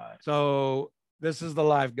to God. So this is the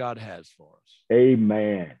life God has for us.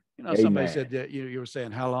 Amen. Somebody said that you were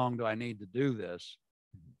saying, how long do I need to do this?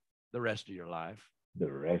 The rest of your life.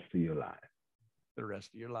 The rest of your life. The rest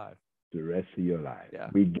of your life. The rest of your life. Yeah.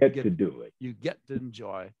 We get to do it. You get to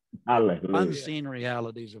enjoy Hallelujah. unseen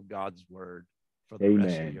realities of God's word for the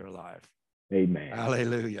rest of your life. Amen.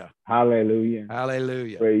 Hallelujah. Hallelujah.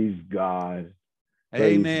 Hallelujah. Praise God.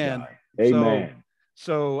 Amen. Praise God. Amen.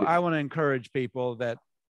 So I want to encourage people that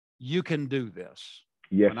you can do this.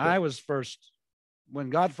 Yes. When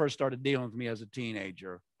God first started dealing with me as a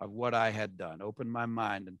teenager of what I had done, opened my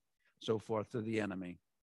mind and so forth to the enemy,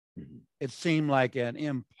 it seemed like an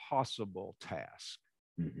impossible task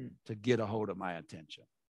to get a hold of my attention.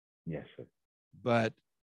 Yes, sir. But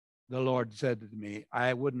the Lord said to me,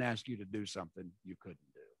 I wouldn't ask you to do something you couldn't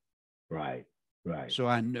do. Right. So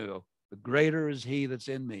I knew the greater is he that's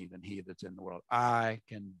in me than he that's in the world. I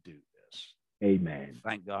can do this. Amen.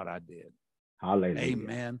 Thank God I did. Hallelujah.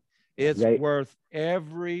 Amen. It's worth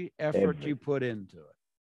every effort you put into it.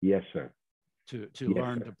 Yes, sir. To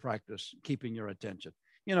learn to practice keeping your attention.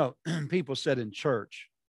 People sit in church,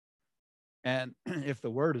 and if the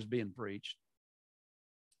word is being preached,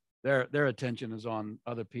 their attention is on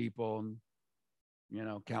other people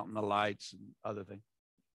and, counting the lights and other things.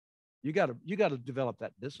 You got to develop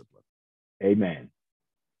that discipline. Amen.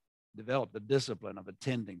 Develop the discipline of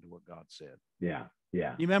attending to what God said. Yeah.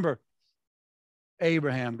 Yeah. You remember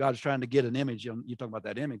Abraham, God's trying to get an image. You talk about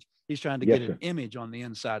that image. He's trying to get an image on the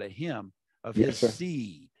inside of him of his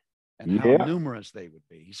seed and how numerous they would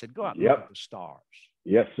be. He said, go out and look at the stars.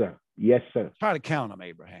 Yes, sir. Yes, sir. Try to count them,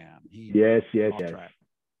 Abraham. Yes. Track.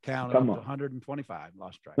 Counted up to 125,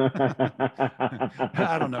 lost track.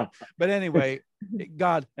 I don't know. But anyway,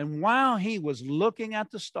 God, and while he was looking at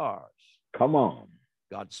the stars, come on,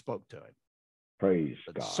 God spoke to him. Praise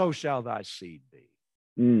God. So shall thy seed be.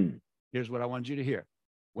 Here's what I want you to hear.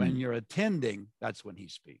 When you're attending, that's when he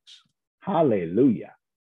speaks. Hallelujah.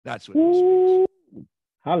 That's when he speaks.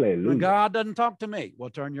 Hallelujah. When God doesn't talk to me, well,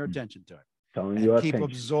 turn your attention to it. Keep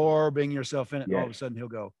absorbing yourself in it. All of a sudden he'll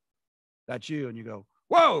go, that's you. And you go,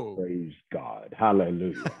 whoa. Praise God.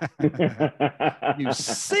 Hallelujah. You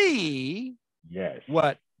see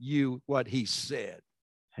what he said.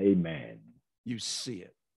 Amen. You see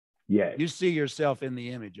it. Yes. You see yourself in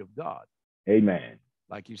the image of God. Amen.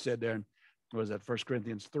 Like you said there in, what was that, 1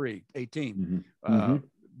 Corinthians 3:18.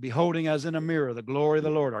 Beholding as in a mirror the glory of the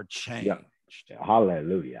Lord are changed. Yeah.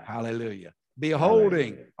 Hallelujah. Hallelujah.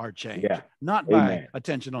 Beholding are changed. Yeah. Not by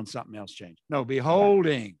attention on something else changed. No,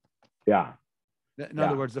 beholding. Yeah. In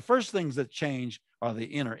other words, the first things that change are the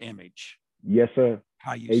inner image. Yes, sir.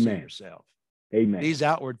 How you see yourself. Amen. These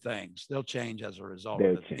outward things, they'll change as a result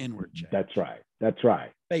of the inward change. That's right. That's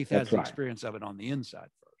right. Faith has the experience of it on the inside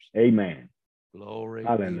first. Amen. Glory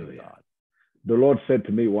Hallelujah. be to God. The Lord said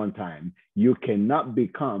to me one time, you cannot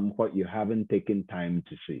become what you haven't taken time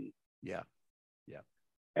to see. Yeah. Yeah.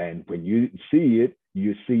 And when you see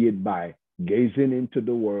it by gazing into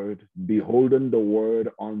the word, beholding the word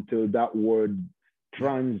until that word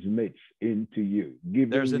transmits into you.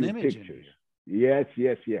 There's an image pictures. in you.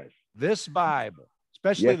 Yes. This Bible,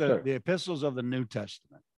 especially the epistles of the New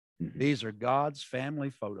Testament, these are God's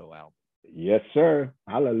family photo album. Yes, sir.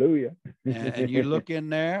 Hallelujah. And you look in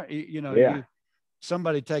there,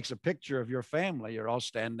 somebody takes a picture of your family. You're all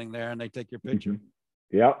standing there and they take your picture.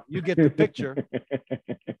 Yeah. You get the picture.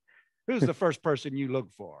 Who's the first person you look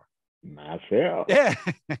for? Myself. Yeah.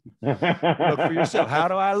 Look for yourself. How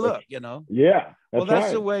do I look? Yeah.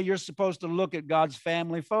 That's the way you're supposed to look at God's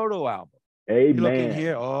family photo album. Amen. You look in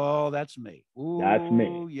here. Oh, that's me. Ooh, that's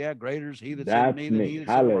me. Yeah, greater is he that's in me than he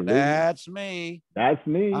that's in the world. That's me. That's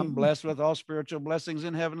me. I'm blessed with all spiritual blessings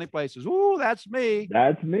in heavenly places. Ooh, that's me.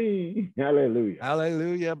 That's me. Hallelujah.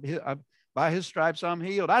 Hallelujah. By his stripes, I'm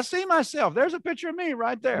healed. I see myself. There's a picture of me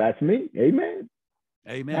right there. That's me. Amen.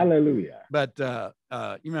 Amen. Hallelujah. But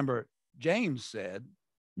you remember James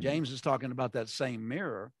is talking about that same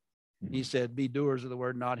mirror. He said, be doers of the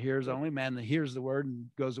word, not hearers only. Man that hears the word and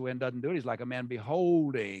goes away and doesn't do it. He's like a man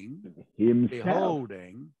beholding himself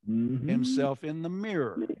in the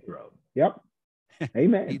mirror. Yep.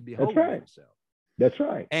 Amen. He'd beholding himself. That's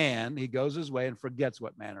right. And he goes his way and forgets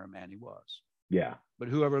what manner of man he was. Yeah. But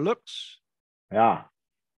whoever looks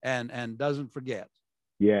and doesn't forget,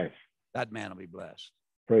 that man will be blessed.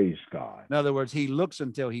 Praise God. In other words, he looks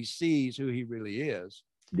until he sees who he really is.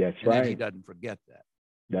 That's and right. then he doesn't forget that.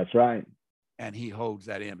 That's right. And he holds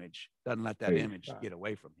that image, doesn't let that image get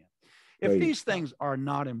away from him. Praise if these things are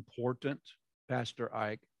not important, Pastor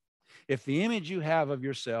Ike, if the image you have of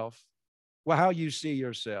yourself, how you see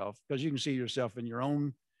yourself, because you can see yourself in your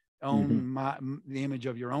own the image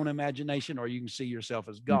of your own imagination, or you can see yourself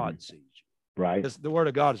as God sees you. Right. The word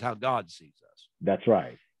of God is how God sees us. That's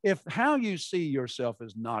right. If how you see yourself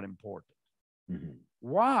is not important,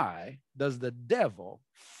 why does the devil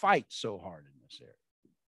fight so hard in this area?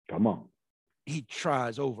 Come on. He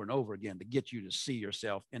tries over and over again to get you to see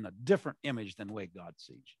yourself in a different image than the way God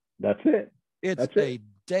sees you. That's it. It's a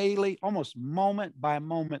daily, almost moment by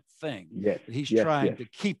moment thing. Yes. That he's trying to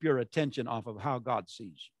keep your attention off of how God sees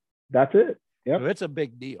you. That's it. Yep. So it's a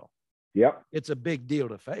big deal. Yep. It's a big deal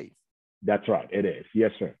to faith. That's right. It is.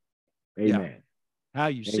 Yes, sir. Amen. Yeah. How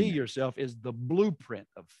you see yourself is the blueprint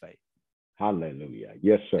of faith. Hallelujah.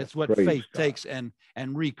 Yes, sir. It's what faith takes and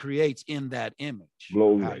recreates in that image.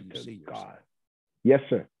 Glory how you to see God. yourself. Yes,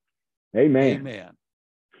 sir. Amen. Amen.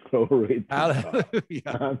 Glory to Hallelujah.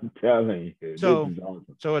 God. I'm telling you. So, this is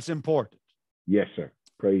awesome. So it's important. Yes, sir.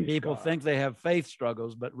 Praise People God. think they have faith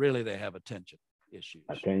struggles, but really they have attention issues.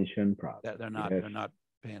 Attention problem. They're not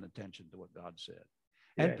paying attention to what God said.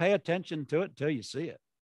 And pay attention to it until you see it.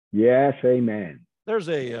 Yes, amen. There's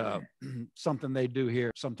a something they do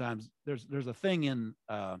here sometimes. There's a thing in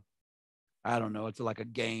I don't know, it's like a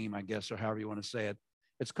game, I guess, or however you want to say it.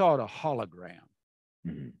 It's called a hologram.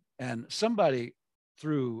 And somebody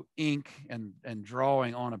through ink and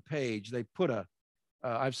drawing on a page, they put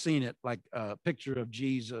I've seen it like a picture of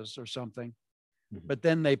Jesus or something, but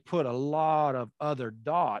then they put a lot of other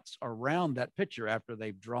dots around that picture after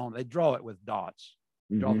they've drawn. They draw it with dots,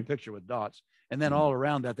 draw the picture with dots. And then all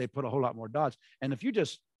around that, they put a whole lot more dots. And if you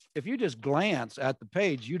just glance at the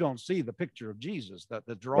page, you don't see the picture of Jesus,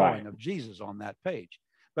 the drawing of Jesus on that page.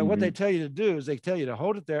 But what they tell you to do is they tell you to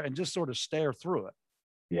hold it there and just sort of stare through it.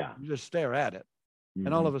 Yeah. You just stare at it.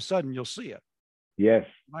 And all of a sudden you'll see it. Yes.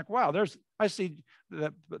 Like, wow, I see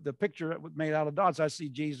the picture made out of dots. I see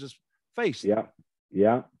Jesus' face. Yeah.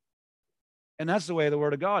 Yeah. And that's the way the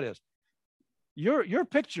word of God is. Your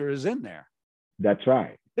picture is in there. That's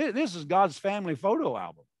right. This is God's family photo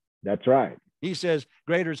album. That's right. He says,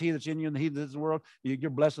 greater is he that's in you than he that's in the world. You're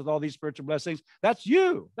blessed with all these spiritual blessings. That's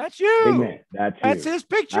you. That's you. Amen. That's his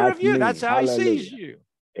picture of you. Me. That's how Hallelujah. he sees you.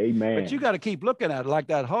 Amen. But you got to keep looking at it like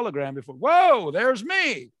that hologram before, whoa, there's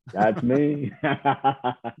me. That's me.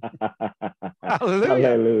 Hallelujah.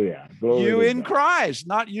 Hallelujah. Glory you in God. Christ,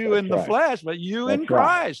 not you in the flesh, but you in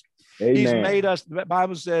Christ. Amen. He's made us, the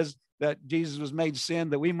Bible says that Jesus was made sin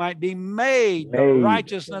that we might be made the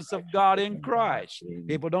righteousness of God in Christ.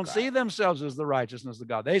 People don't see themselves as the righteousness of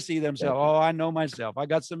God. They see themselves, oh, I know myself. I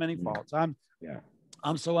got so many faults.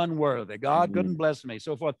 I'm so unworthy. God couldn't bless me,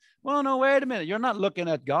 so forth. Well, no, wait a minute. You're not looking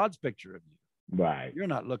at God's picture of you. Right. You're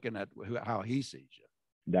not looking at how he sees you.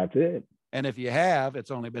 That's it. And if you have,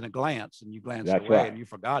 it's only been a glance, and you glanced That's away right. and you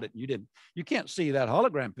forgot it. And you can't see that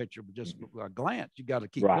hologram picture, but just a glance. You got to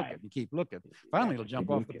keep Right. looking. You keep looking. Finally, it'll jump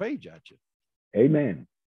off the page at you. Amen.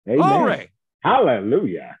 Amen. Glory.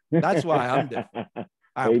 Hallelujah. That's why I'm different.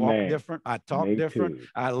 I walk different. I talk different. Too.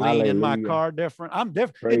 I lean in my car different. I'm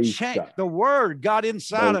different. Praise It changed. God. The word got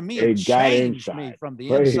inside of me and changed me from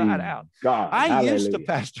the inside out. God. I used to,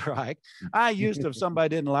 Pastor Ike, if somebody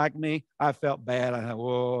didn't like me, I felt bad. I thought,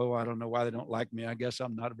 whoa, I don't know why they don't like me. I guess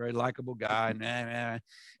I'm not a very likable guy.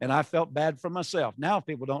 And I felt bad for myself. Now, if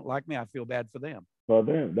people don't like me, I feel bad for them. For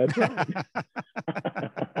them. That's right.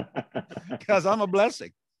 Because I'm a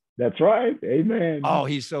blessing. That's right. Amen. Oh,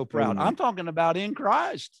 he's so proud. Amen. I'm talking about in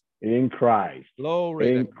Christ. In Christ.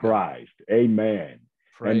 Glory in Christ. Amen.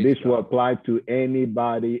 Praise and this God. will apply to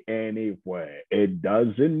anybody, anywhere. It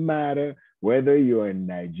doesn't matter whether you're in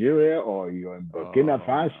Nigeria or you're in Burkina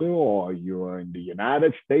Faso or you're in the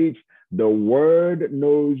United States. The word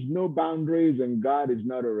knows no boundaries, and God is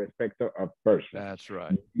not a respecter of persons. That's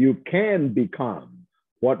right. You can become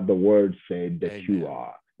what the word said that you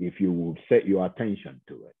are if you will set your attention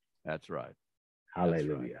to it. That's right. Hallelujah.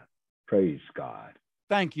 That's right. Praise God.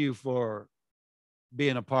 Thank you for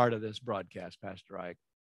being a part of this broadcast, Pastor Ike.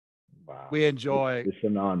 Wow. We enjoy it's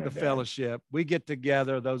an honor, the fellowship. We get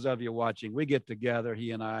together, those of you watching, we get together,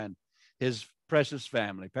 he and I and his precious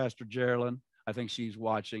family, Pastor Geraldine, I think she's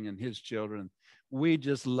watching, and his children. We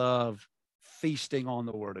just love feasting on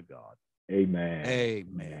the word of God. Amen.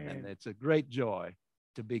 Amen. And it's a great joy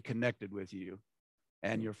to be connected with you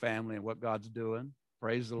and your family and what God's doing.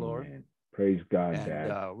 Praise the Lord. Amen. Praise God, and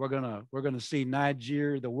Dad. we're gonna see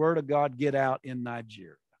Nigeria, the word of God, get out in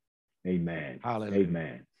Nigeria. Amen. Hallelujah.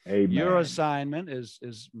 Amen. Amen. Your assignment is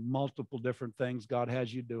multiple different things God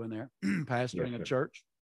has you doing there. Pastoring a church.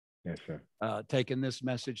 Yes, sir. Taking this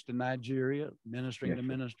message to Nigeria, ministering to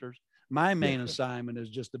ministers. My main assignment is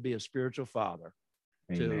just to be a spiritual father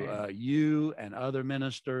to you and other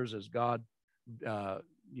ministers as God,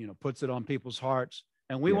 puts it on people's hearts.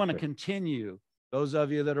 And we want to continue. Those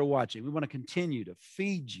of you that are watching, we want to continue to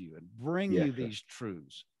feed you and bring you these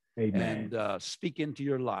truths and speak into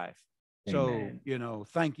your life. Amen. So,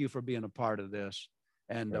 thank you for being a part of this.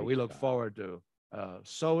 And we look forward to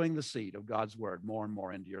sowing the seed of God's word more and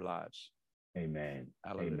more into your lives. Amen.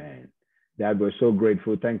 Hallelujah. Amen. Dad, we're so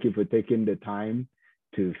grateful. Thank you for taking the time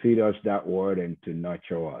to feed us that word and to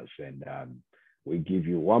nurture us. And we give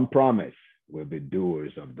you one promise. We'll be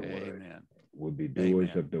doers of the word. We'll be doers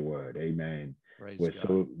of the word. Amen. We're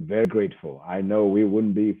so very grateful. I know we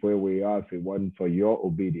wouldn't be where we are if it wasn't for your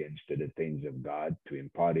obedience to the things of God, to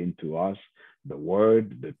impart into us the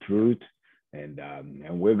word, the truth, and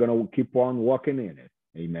we're going to keep on walking in it.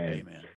 Amen.